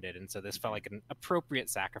well-rounded, and so this felt like an appropriate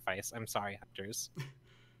sacrifice. I'm sorry, Hunters.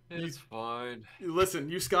 It's fine. Listen,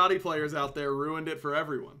 you Scotty players out there ruined it for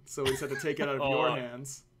everyone, so we just had to take it out of your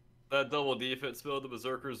hands. That double defense build, the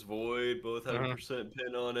Berserker's Void, both had a percent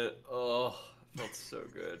pin on it. Oh, it felt so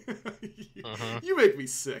good. You make me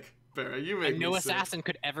sick, Barra. You make me no sick. assassin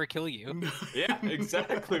could ever kill you. Yeah,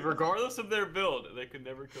 exactly. Regardless of their build, they could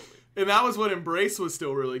never kill me. And that was when Embrace was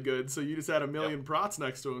still really good, so you just had a million prots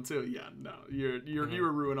next to him too. Yeah, no, you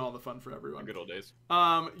were ruining all the fun for everyone. Good old days.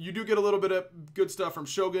 You do get a little bit of good stuff from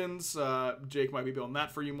Shoguns. Jake might be building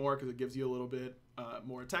that for you more because it gives you a little bit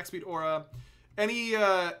more attack speed aura.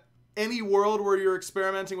 Any world where you're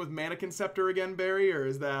experimenting with Mannequin Scepter again, Barry, or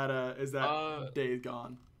is that day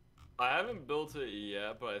gone? I haven't built it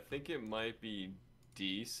yet, but I think it might be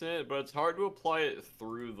decent. But it's hard to apply it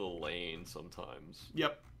through the lane sometimes.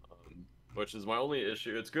 Yep. Which is my only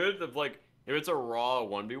issue. It's good if if it's a raw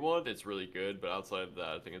 1v1, it's really good. But outside of that,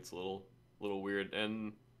 I think it's a little weird.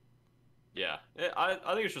 And yeah, I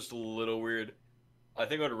think it's just a little weird. I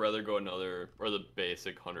think I'd rather go the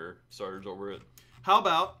basic hunter starters over it. How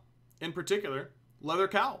about, in particular, Leather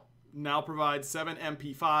Cowl? Now provides 7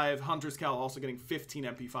 MP5. Hunter's Cowl also getting 15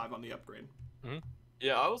 MP5 on the upgrade.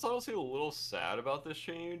 Yeah, I was honestly a little sad about this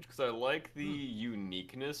change because I like the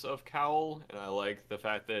uniqueness of Cowl, and I like the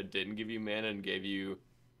fact that it didn't give you mana and gave you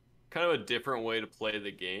kind of a different way to play the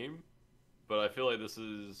game. But I feel like this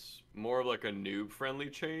is more of a noob-friendly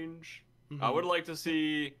change. I would like to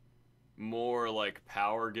see more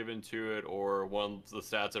power given to it, or one of the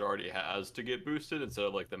stats it already has to get boosted instead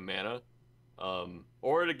of the mana.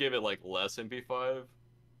 Or to give it less MP5.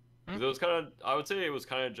 It was I would say it was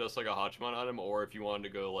kind of just a Hachiman item, or if you wanted to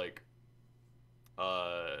go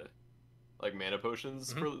mana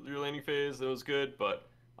potions for your laning phase, it was good. But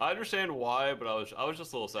I understand why, but I was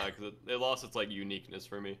just a little sad because it lost its uniqueness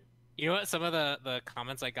for me. You know what? Some of the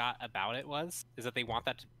comments I got about it is that they want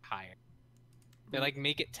that to be higher. They're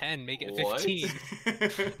make it 10, make it 15.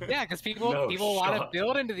 Yeah, because people want to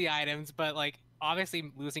build into the items, but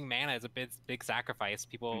obviously losing mana is a big sacrifice.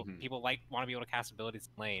 People want to be able to cast abilities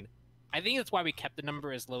in lane. I think that's why we kept the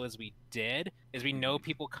number as low as we did, is we know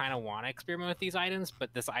people kind of want to experiment with these items,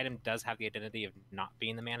 but this item does have the identity of not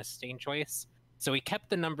being the mana sustain choice. So we kept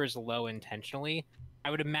the numbers low intentionally.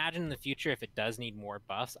 I would imagine in the future, if it does need more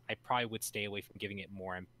buffs, I probably would stay away from giving it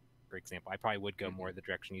more. For example, I probably would go more the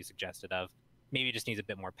direction you suggested of. Maybe it just needs a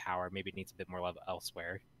bit more power. Maybe it needs a bit more love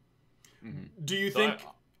elsewhere. Do you think...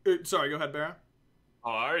 sorry, go ahead, Barra. Oh,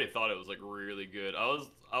 I already thought it was really good. I was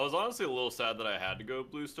honestly a little sad that I had to go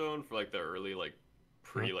Bluestone for the early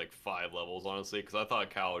pre 5 levels, honestly, because I thought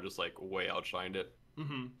Cowl just way outshined it.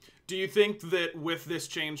 Do you think that with this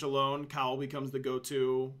change alone, Cowl becomes the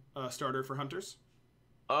go-to starter for hunters?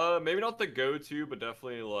 Maybe not the go-to, but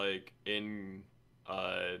definitely in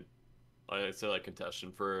I'd say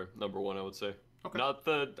contention for number 1. I would say. Okay. Not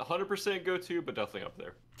the 100% go-to, but definitely up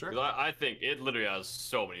there. Sure. Because I think it literally has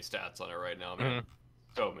so many stats on it right now, man.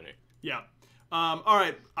 So many. Yeah. All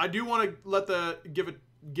right. I do want to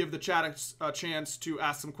give the chat a chance to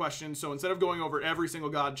ask some questions. So instead of going over every single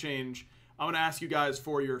god change, I want to ask you guys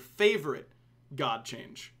for your favorite god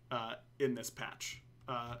change in this patch.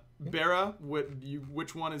 Barra,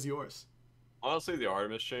 which one is yours? Honestly, the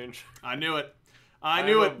Artemis change. I knew it. I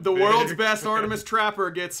knew it. The world's best Artemis Trapper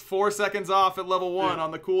gets 4 seconds off at level 1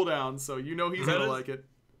 on the cooldown, so you know he's gonna like it.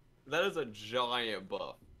 That is a giant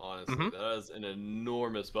buff, honestly. That is an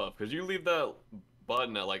enormous buff, because you leave that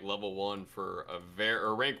button at like level 1 for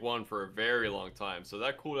or rank 1 for a very long time, so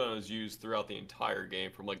that cooldown is used throughout the entire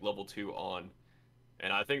game from like level 2 on.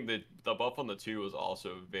 And I think that the buff on the 2 was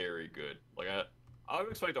also very good. Like I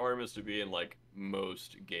would expect Artemis to be in like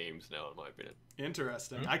most games now, in my opinion.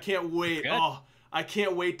 Interesting. I can't wait. I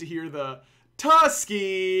can't wait to hear the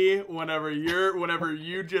Tusky whenever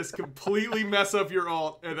you just completely mess up your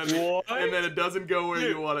ult and then it doesn't go where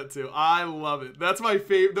you want it to. I love it. That's my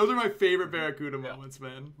favorite. Those are my favorite BaRRaCCuDDa moments,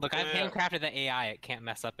 man. Look, I've handcrafted the AI. It can't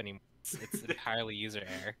mess up anymore. It's entirely user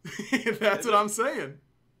error. That's what I'm saying.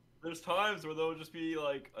 There's times where there'll just be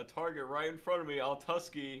like a target right in front of me. I'll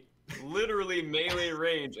Tusky literally melee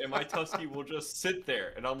range, and my Tusky will just sit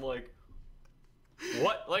there, and I'm like,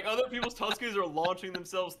 what? Like, other people's Tuskies are launching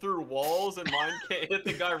themselves through walls, and mine can't hit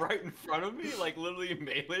the guy right in front of me, like literally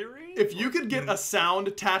melee range? If you could get a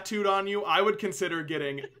sound tattooed on you, I would consider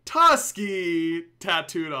getting Tusky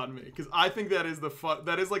tattooed on me, because I think that is the fun.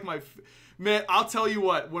 That is like my man. I'll tell you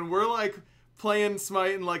what, when we're like playing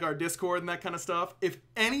Smite and like our Discord and that kind of stuff, if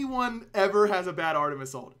anyone ever has a bad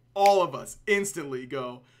Artemis ult, all of us instantly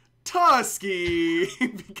go Tusky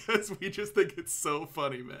because we just think it's so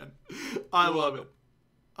funny, man. I love it.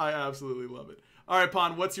 I absolutely love it. All right,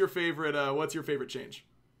 Pon, what's your favorite change?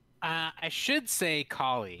 I should say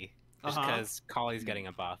Kali, just because Kali's getting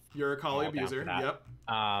a buff. You're a Kali abuser. Yep.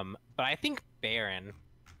 But I think Baron.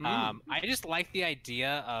 I just like the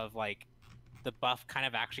idea of like the buff kind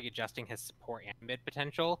of actually adjusting his support and mid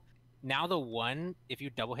potential. Now the 1, if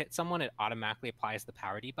you double hit someone, it automatically applies the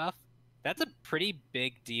power debuff. That's a pretty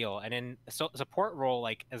big deal. And in a support role,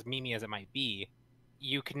 like as memey as it might be,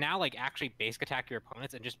 you can now like actually basic attack your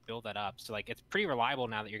opponents and just build that up. So like it's pretty reliable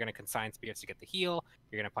now that you're going to consign spirits to get the heal,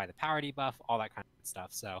 you're going to apply the power debuff, all that kind of stuff.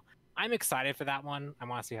 So I'm excited for that one. I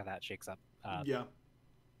want to see how that shakes up. Yeah.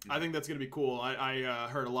 I think that's going to be cool. I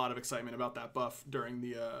heard a lot of excitement about that buff during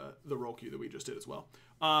the roll queue that we just did as well.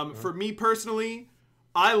 For me personally,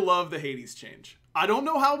 I love the Hades change. I don't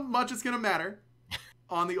know how much it's going to matter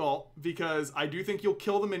on the ult, because I do think you'll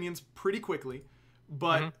kill the minions pretty quickly,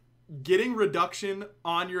 but getting reduction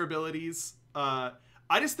on your abilities, I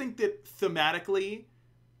just think that thematically,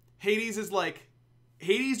 Hades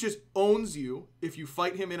just owns you if you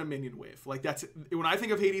fight him in a minion wave. Like that's when I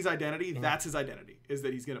think of Hades' identity, that's his identity, is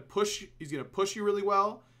that he's gonna push you really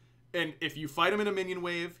well, and if you fight him in a minion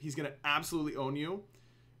wave, he's gonna absolutely own you.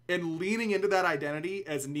 And leaning into that identity,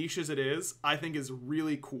 as niche as it is, I think is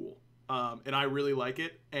really cool. And I really like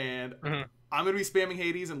it. And I'm going to be spamming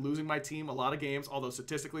Hades and losing my team a lot of games, although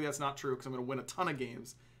statistically that's not true because I'm going to win a ton of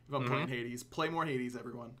games if I'm playing Hades. Play more Hades,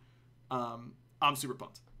 everyone. I'm super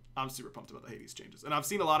pumped. I'm super pumped about the Hades changes. And I've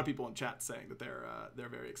seen a lot of people in chat saying that they're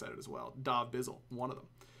very excited as well. Dav Bizzle, one of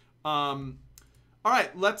them. All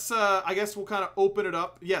right, let's, I guess we'll kind of open it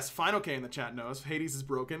up. Yes, Fine OK in the chat knows. Hades is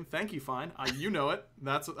broken. Thank you, Fine. You know it.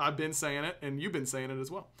 I've been saying it, and you've been saying it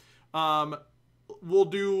as well. We'll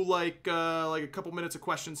do like a couple minutes of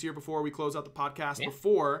questions here before we close out the podcast,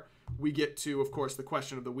 before we get to, of course, the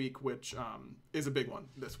question of the week, which is a big one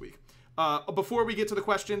this week. Before we get to the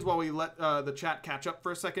questions, while we let the chat catch up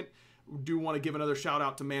for a second, do want to give another shout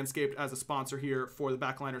out to Manscaped as a sponsor here for the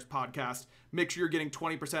Backliners podcast. Make sure you're getting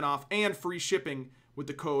 20% off and free shipping with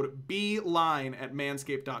the code BLINE at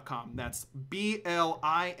manscaped.com. That's BLINE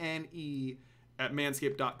at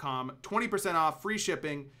manscaped.com. 20% off, free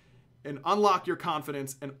shipping, and unlock your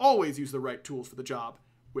confidence, and always use the right tools for the job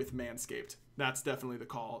with Manscaped. That's definitely the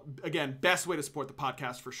call. Again, best way to support the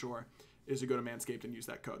podcast for sure is to go to Manscaped and use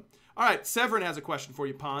that code. All right, Severin has a question for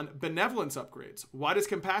you, Pon. Benevolence upgrades. Why does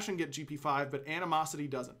Compassion get GP5, but Animosity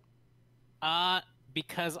doesn't?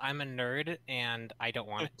 Because I'm a nerd and I don't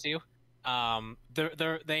want it to.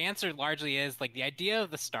 The answer largely is, like, the idea of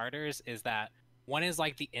the starters is that one is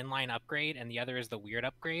like the inline upgrade and the other is the weird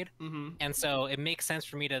upgrade. And so it makes sense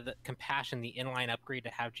for me to Compassion, the inline upgrade, to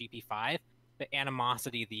have GP5, but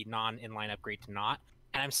Animosity, the non-inline upgrade, to not.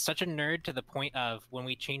 And I'm such a nerd to the point of when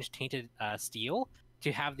we changed Tainted Steel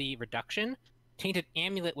to have the reduction, Tainted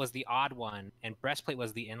Amulet was the odd one and Breastplate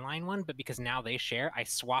was the inline one, but because now they share, I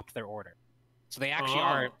swapped their order. So they actually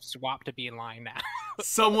are swapped to be in line now.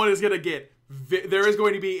 Someone is gonna get. There is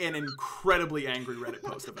going to be an incredibly angry Reddit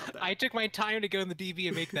post about that. I took my time to go in the DB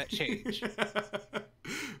and make that change.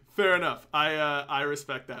 Fair enough. I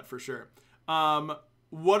respect that for sure.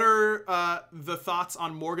 What are the thoughts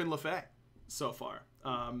on Morgan Le Fay so far?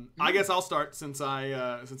 I guess I'll start since I'm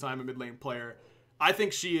a mid lane player. I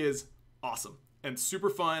think she is awesome and super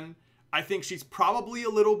fun. I think she's probably a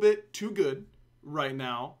little bit too good right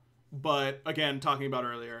now, but again, talking about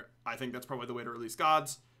earlier, I think that's probably the way to release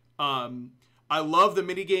gods. I love the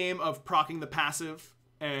mini game of proccing the passive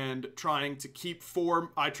and trying to keep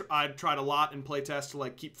four. I tried a lot in playtest to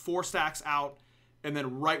like keep 4 stacks out, and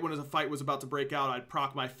then right when a fight was about to break out, I'd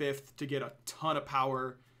proc my 5th to get a ton of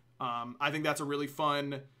power. I think that's a really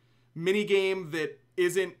fun mini game that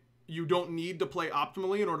isn't. You don't need to play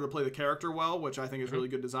optimally in order to play the character well, which I think is really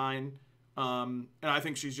good design. And I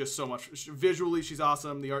think she's just so much visually. She's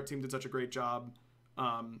awesome. The art team did such a great job.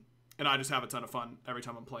 And I just have a ton of fun every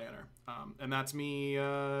time I'm playing her. And that's me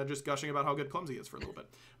just gushing about how good Clumsy is for a little bit.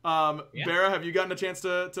 Barra, have you gotten a chance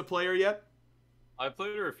to play her yet? I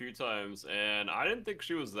played her a few times, and I didn't think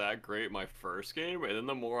she was that great my first game. And then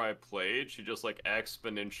the more I played, she just like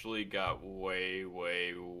exponentially got way,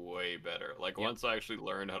 way, way better. Like once I actually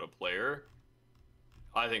learned how to play her,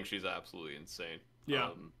 I think she's absolutely insane.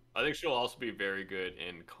 Yeah. I think she'll also be very good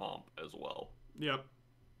in comp as well. Yep.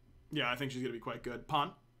 Yeah, I think she's gonna be quite good.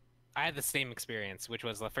 Pon? I had the same experience, which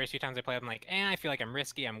was the first few times I played, I'm like, I feel like I'm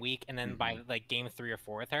risky, I'm weak, and then by like game 3 or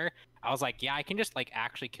 4 with her, I was like, yeah, I can just like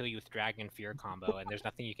actually kill you with Dragon and Fear combo, and there's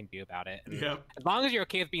nothing you can do about it. And as long as you're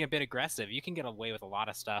okay with being a bit aggressive, you can get away with a lot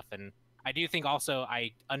of stuff. And I do think also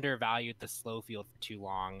I undervalued the slow field for too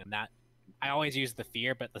long, and that I always use the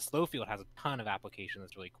Fear, but the slow field has a ton of application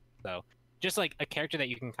that's really cool. So just like a character that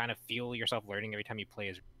you can kind of feel yourself learning every time you play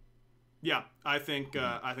is. Yeah, I think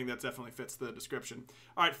that definitely fits the description.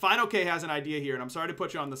 All right, Final K has an idea here, and I'm sorry to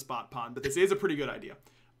put you on the spot, Pon, but this is a pretty good idea.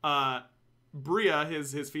 Bria,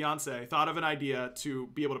 his fiance, thought of an idea to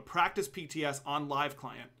be able to practice PTS on live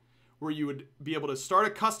client, where you would be able to start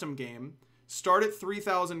a custom game, start at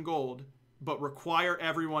 3,000 gold, but require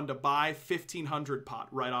everyone to buy 1,500 pot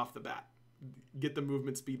right off the bat. Get the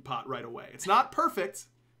movement speed pot right away. It's not perfect,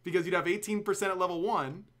 because you'd have 18% at level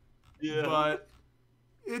 1, but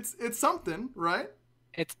it's something, right?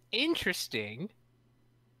 It's interesting.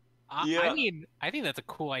 Yeah. I mean, I think that's a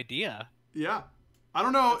cool idea. Yeah. I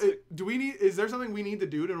don't know. Is there something we need to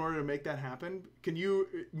do in order to make that happen?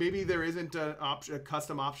 Maybe there isn't a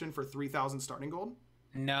custom option for 3,000 starting gold?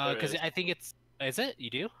 No, because I think is it? You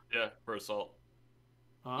do? Yeah, for Assault.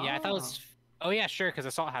 Yeah, I thought it was, oh yeah, sure, because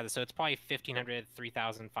Assault has it, so it's probably 1,500,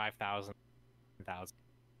 3,000, 5,000, 1,000.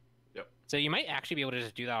 Yep. So you might actually be able to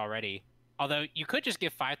just do that already. Although you could just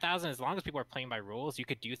give 5,000 as long as people are playing by rules. You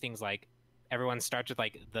could do things like everyone starts with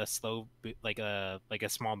like the slow, like a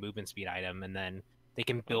small movement speed item, and then they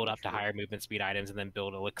can build up to higher movement speed items, and then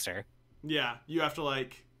build elixir. Yeah, you have to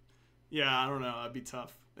like, I don't know, that'd be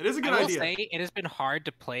tough. It is a good idea. I idea. will say it has been hard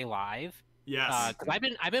to play live. Yes. Because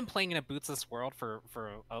I've been playing in a bootsless world for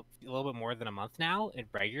a little bit more than a month now, and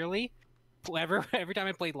regularly. Every time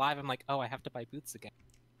I played live, I'm like, oh, I have to buy boots again.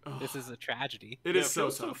 This is a tragedy. It is so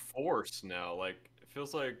tough. So forced now. Like it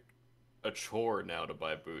feels like a chore now to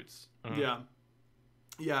buy boots. Yeah,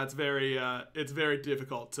 it's very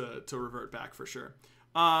difficult to revert back for sure.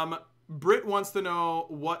 Britt wants to know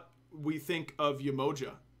what we think of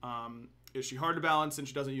Yamoja. Is she hard to balance and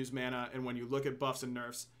she doesn't use mana? And when you look at buffs and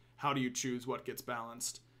nerfs, how do you choose what gets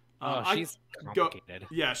balanced? She's complicated.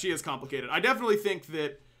 Yeah, she is complicated. I definitely think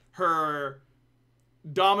that her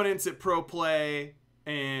dominance at pro play.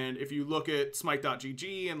 And if you look at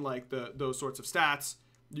Smite.gg and like those sorts of stats,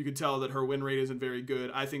 you can tell that her win rate isn't very good.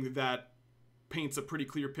 I think that paints a pretty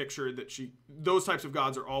clear picture that those types of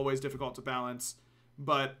gods are always difficult to balance.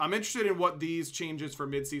 But I'm interested in what these changes for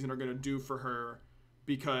mid-season are going to do for her,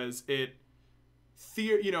 because it's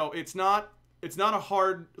not a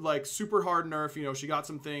hard, like super hard nerf. She got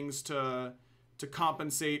some things to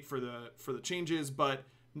compensate for the changes, but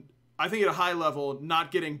I think at a high level, not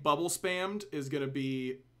getting bubble spammed is going to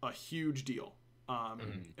be a huge deal,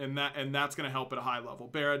 and that's going to help at a high level.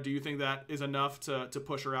 Barra, do you think that is enough to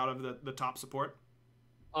push her out of the top support?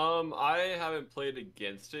 I haven't played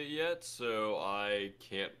against it yet, so I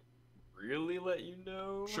can't really let you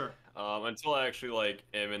know. Sure. Until I actually like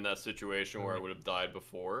am in that situation where I would have died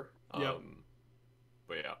before. Yep.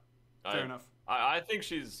 But yeah. Fair enough. I think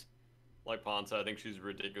she's. Like Pon said, I think she's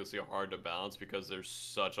ridiculously hard to balance because there's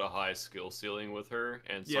such a high skill ceiling with her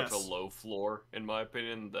and such a low floor, in my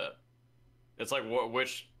opinion, that it's like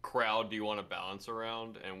which crowd do you want to balance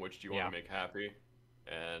around and which do you want to make happy?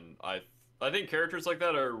 And I I think characters like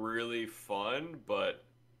that are really fun, but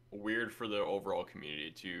weird for the overall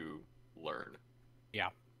community to learn. Yeah.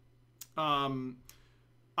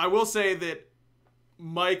 I will say that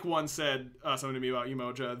Mike once said something to me about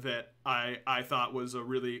Umoja that I thought was a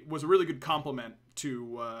really good compliment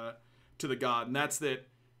to the god, and that's that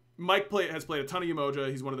Mike has played a ton of Umoja.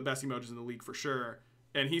 He's one of the best Umojas in the league for sure,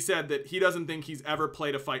 and he said that he doesn't think he's ever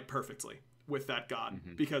played a fight perfectly with that god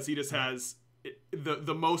because he just has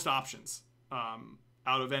the most options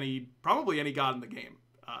out of probably any god in the game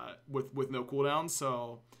with no cooldowns.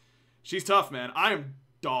 So she's tough, man. I am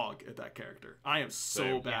dog at that character. I am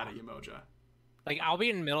so bad at Umoja. Like, I'll be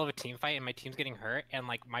in the middle of a team fight and my team's getting hurt, and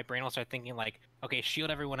like my brain will start thinking like, okay, shield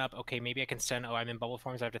everyone up. Okay, maybe I can stun. Oh, I'm in bubble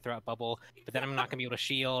forms. I have to throw out bubble, but then I'm not gonna be able to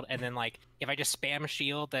shield. And then like, if I just spam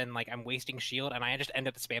shield, then like I'm wasting shield, and I just end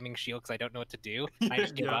up spamming shield because I don't know what to do. I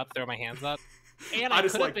just give up, throw my hands up, and I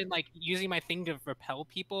could have been like using my thing to repel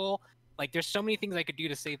people. Like, there's so many things I could do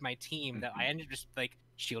to save my team that I ended up just like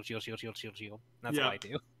shield. That's what I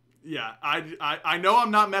do. Yeah, I know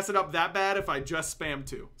I'm not messing up that bad if I just spam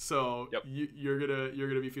 2. So you're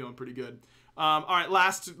gonna be feeling pretty good. All right,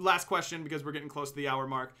 last question because we're getting close to the hour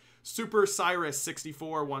mark. Super Cyrus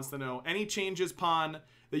 64 wants to know any changes Pon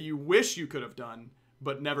that you wish you could have done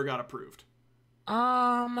but never got approved.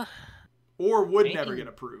 Or would never get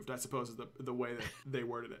approved, I suppose is the way that they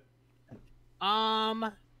worded it.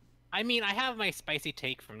 I mean, I have my spicy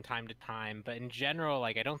take from time to time, but in general,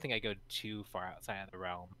 like, I don't think I go too far outside of the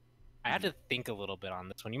realm. I have to think a little bit on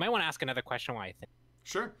this one. You might want to ask another question while I think.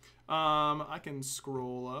 Sure. I can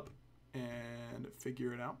scroll up and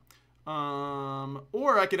figure it out.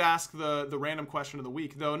 Or I could ask the random question of the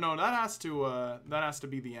week. Though no, that has to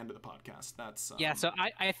be the end of the podcast. That's yeah. So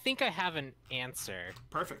I think I have an answer.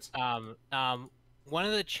 Perfect. One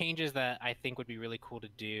of the changes that I think would be really cool to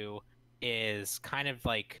do is kind of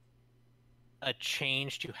like a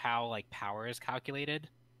change to how like power is calculated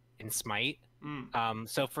in Smite.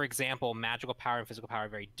 So for example, magical power and physical power are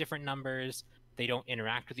very different numbers. They don't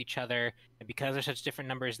interact with each other, and because they're such different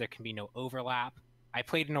numbers, there can be no overlap. I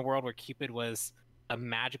played in a world where Cupid was a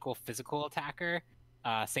magical physical attacker.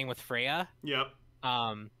 Same with Freya. Yep.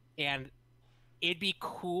 And it'd be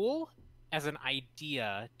cool as an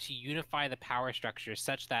idea to unify the power structure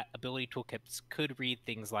such that ability toolkits could read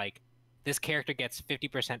things like this character gets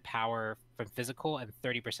 50% power from physical and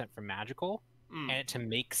 30% from magical. And it to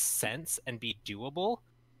make sense and be doable,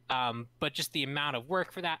 but just the amount of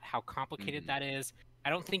work for that, how complicated that is, I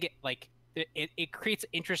don't think it creates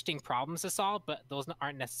interesting problems to solve, but those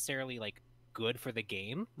aren't necessarily like good for the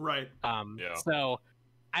game. Right. So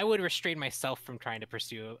I would restrain myself from trying to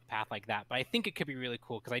pursue a path like that, but I think it could be really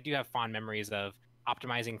cool because I do have fond memories of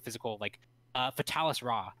optimizing physical, like Fatalis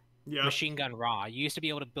Raw, Machine Gun Raw. You used to be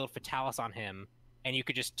able to build Fatalis on him, and you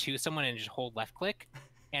could just 2 someone and just hold left click.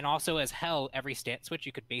 And also, as Hell, every stat switch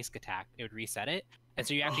you could basic attack, it would reset it, and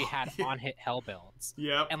so you actually had on-hit Hell builds.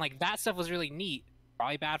 Yeah. And like that stuff was really neat.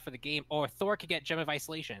 Probably bad for the game. Or Thor could get Gem of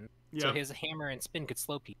Isolation, so his hammer and spin could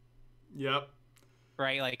slow people. Yep.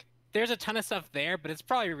 Right. Like there's a ton of stuff there, but it's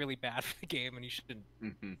probably really bad for the game, and you shouldn't.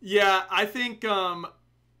 Yeah, I think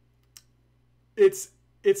it's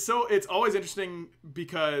always interesting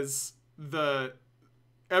because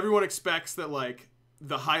everyone expects that like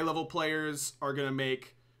the high level players are gonna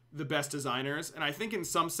make the best designers, and I think in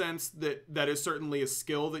some sense that is certainly a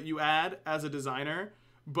skill that you add as a designer,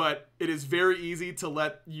 but it is very easy to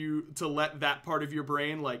let that part of your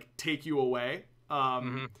brain like take you away.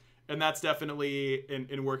 And that's definitely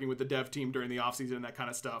in working with the dev team during the off season and that kind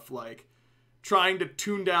of stuff, like trying to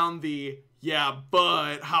tune down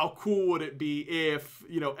but how cool would it be if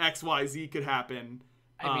XYZ could happen.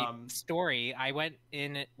 I mean, story, I went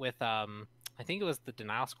in it with I think it was the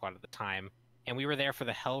Denial Squad at the time, and we were there for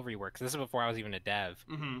the Hell rework. This is before I was even a dev.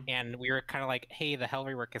 And we were kind of like, hey, the Hell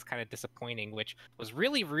rework is kind of disappointing, which was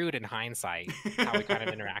really rude in hindsight, how we kind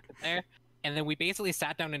of interacted there. And then we basically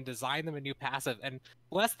sat down and designed them a new passive, and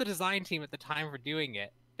bless the design team at the time for doing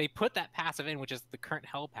it. They put that passive in, which is the current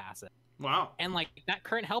Hell passive. Wow. And like that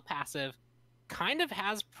current Hell passive kind of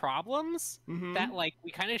has problems that like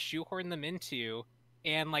we kind of shoehorn them into,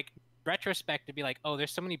 and like retrospect to be like, oh,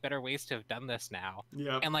 there's so many better ways to have done this now.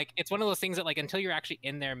 Yeah. And like it's one of those things that like until you're actually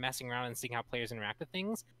in there messing around and seeing how players interact with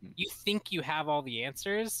things, you think you have all the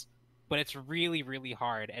answers, but it's really, really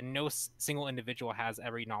hard, and no single individual has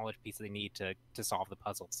every knowledge piece they need to solve the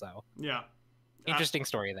puzzle. So yeah, interesting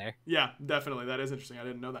story there. Yeah, definitely. That is interesting. I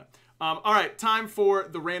didn't know that. All right, time for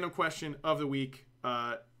the random question of the week.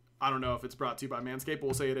 I don't know if it's brought to you by Manscaped, but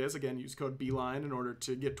we'll say it is. Again, use code BEELINE in order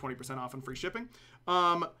to get 20% off and free shipping.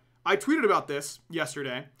 I tweeted about this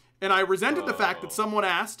yesterday, and I resented the fact that someone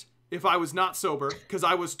asked if I was not sober, because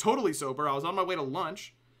I was totally sober. I was on my way to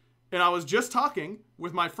lunch, and I was just talking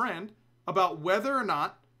with my friend about whether or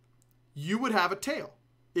not you would have a tail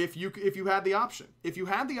if you had the option. If you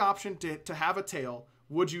had the option to have a tail,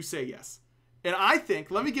 would you say yes? And I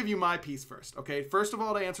think, let me give you my piece first, okay? First of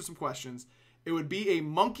all, to answer some questions, it would be a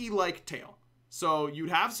monkey-like tail. So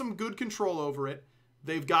you'd have some good control over it.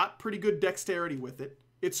 They've got pretty good dexterity with it.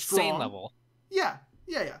 It's strong. Same level. Yeah.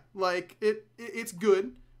 Like, it's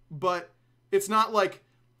good, but it's not like,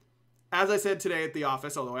 as I said today at the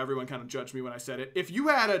office, although everyone kind of judged me when I said it, if you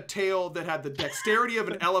had a tail that had the dexterity of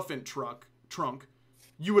an elephant trunk,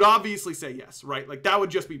 you would obviously say yes, right? Like, that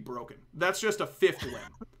would just be broken. That's just a fifth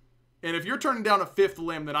limb. And if you're turning down a fifth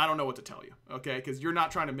limb, then I don't know what to tell you, okay? Because you're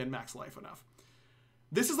not trying to min-max life enough.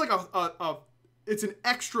 This is like it's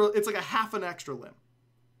like a half an extra limb.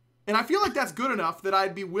 And I feel like that's good enough that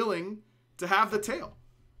I'd be willing to have the tail.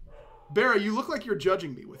 Barra, you look like you're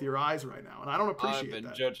judging me with your eyes right now, and I don't appreciate that. I've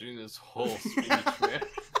been judging this whole speech, man.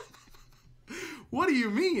 What do you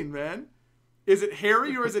mean, man? Is it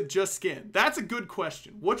hairy or is it just skin? That's a good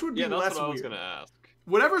question. Which would be less weird? Yeah, that's what I was going to ask.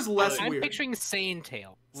 Whatever's less weird. I'm picturing sane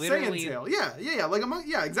tail. Literally. Sane tail. Yeah. Like a monkey.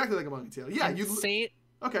 Yeah, exactly like a monkey tail. Yeah,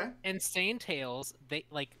 Okay. Insane tails, they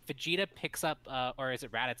like Vegeta picks up, or is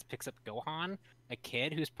it Raditz picks up Gohan, a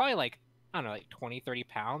kid who's probably like, I don't know, like 20, 30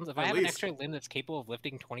 pounds. If I have an extra limb that's capable of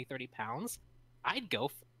lifting 20, 30 pounds, I'd go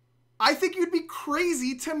for it. I think you'd be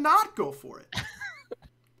crazy to not go for it.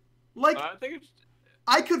 Like,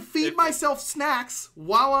 I could feed myself snacks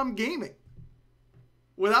while I'm gaming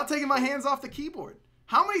without taking my hands off the keyboard.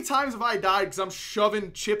 How many times have I died because I'm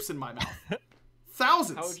shoving chips in my mouth?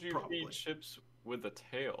 Thousands, How would you probably. feed chips with a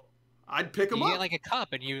tail? I'd pick them up. You get like a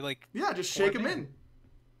cup and you like... Yeah, just shake them in.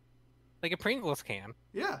 Like a Pringles can.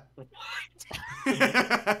 Yeah.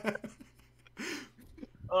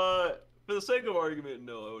 For the sake of argument,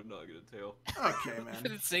 no, I would not get a tail. Okay, man. For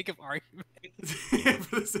the sake of argument.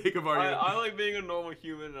 For the sake of argument. I like being a normal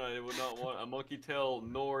human, and I would not want a monkey tail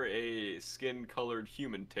nor a skin-colored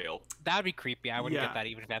human tail. That would be creepy. I wouldn't get that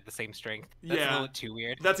even if it had the same strength. That's a little too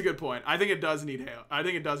weird. That's a good point. I think it does need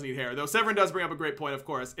hair. Though Severin does bring up a great point, of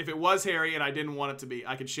course. If it was hairy and I didn't want it to be,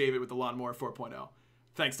 I could shave it with the Lawnmower 4.0.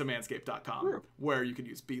 Thanks to manscaped.com, where you can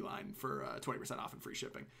use Beeline for 20% off and free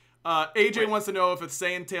shipping. AJ wants to know if it's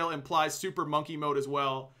Saiyan Tail implies Super Monkey Mode as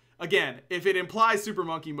well. Again, if it implies Super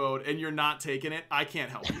Monkey Mode and you're not taking it, I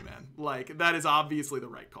can't help you, man. Like, that is obviously the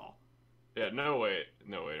right call. Yeah, no way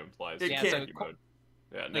it implies Super Monkey Mode.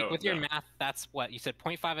 Yeah, like with your math, that's what you said.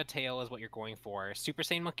 0.5 a tail is what you're going for. Super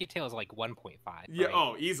Saiyan Monkey Tail is like 1.5. Yeah. Right?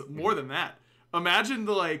 Oh, easy. More than that. Imagine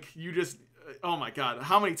you just. Oh my God!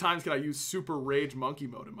 How many times can I use Super Rage Monkey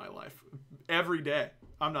Mode in my life? Every day.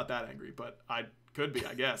 I'm not that angry, but I could be,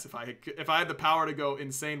 I guess. If I had the power to go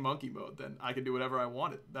insane monkey mode, then I could do whatever I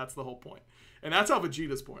wanted. That's the whole point. And that's how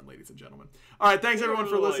Vegeta's born, ladies and gentlemen. All right, thanks everyone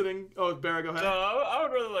for listening. Oh, Barra, go ahead. No, I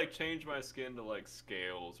would rather change my skin to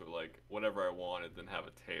scales or whatever I wanted than have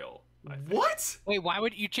a tail. What? Wait, why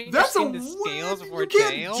would you change your skin to scales before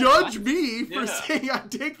tail? You can't judge me for saying I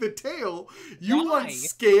take the tail. You want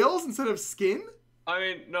scales instead of skin? I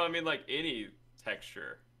mean any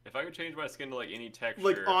texture. If I could change my skin to any texture.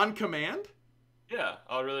 Like on command? Yeah,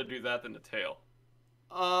 I would rather do that than the tail.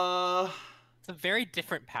 It's a very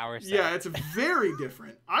different power set. Yeah, it's very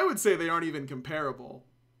different. I would say they aren't even comparable,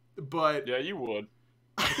 but... Yeah, you would.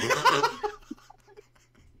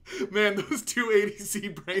 Man, those two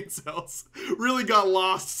ADC brain cells really got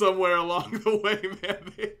lost somewhere along the way,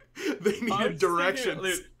 man. They needed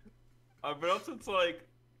directions. I've been up since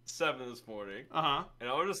 7 this morning. Uh-huh. And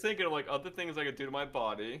I was just thinking of other things I could do to my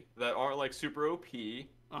body that aren't super OP,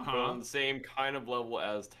 but on the same kind of level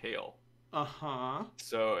as tail. Uh-huh.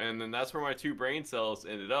 So, and then that's where my two brain cells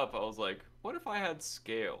ended up. I was like, what if I had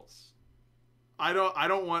scales? I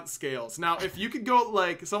don't want scales. Now, if you could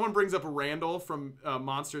go, someone brings up Randall from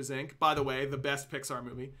Monsters, Inc. By the way, the best Pixar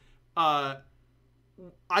movie. I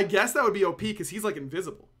guess that would be OP because he's,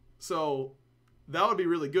 invisible. So, that would be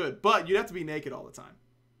really good. But you'd have to be naked all the time.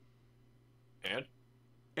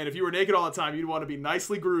 And if you were naked all the time, you'd want to be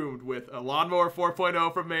nicely groomed with a Lawnmower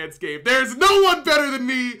 4.0 from Manscaped. There's no one better than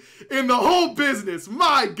me in the whole business.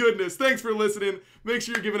 My goodness. Thanks for listening. Make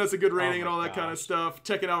sure you're giving us a good rating and all that kind of stuff.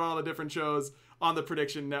 Checking out all the different shows on the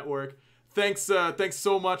Prediction Network. Thanks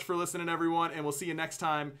so much for listening, everyone. And we'll see you next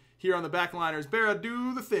time here on the Backliners. Barra,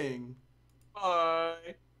 do the thing.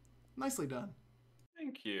 Bye. Nicely done.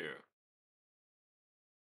 Thank you.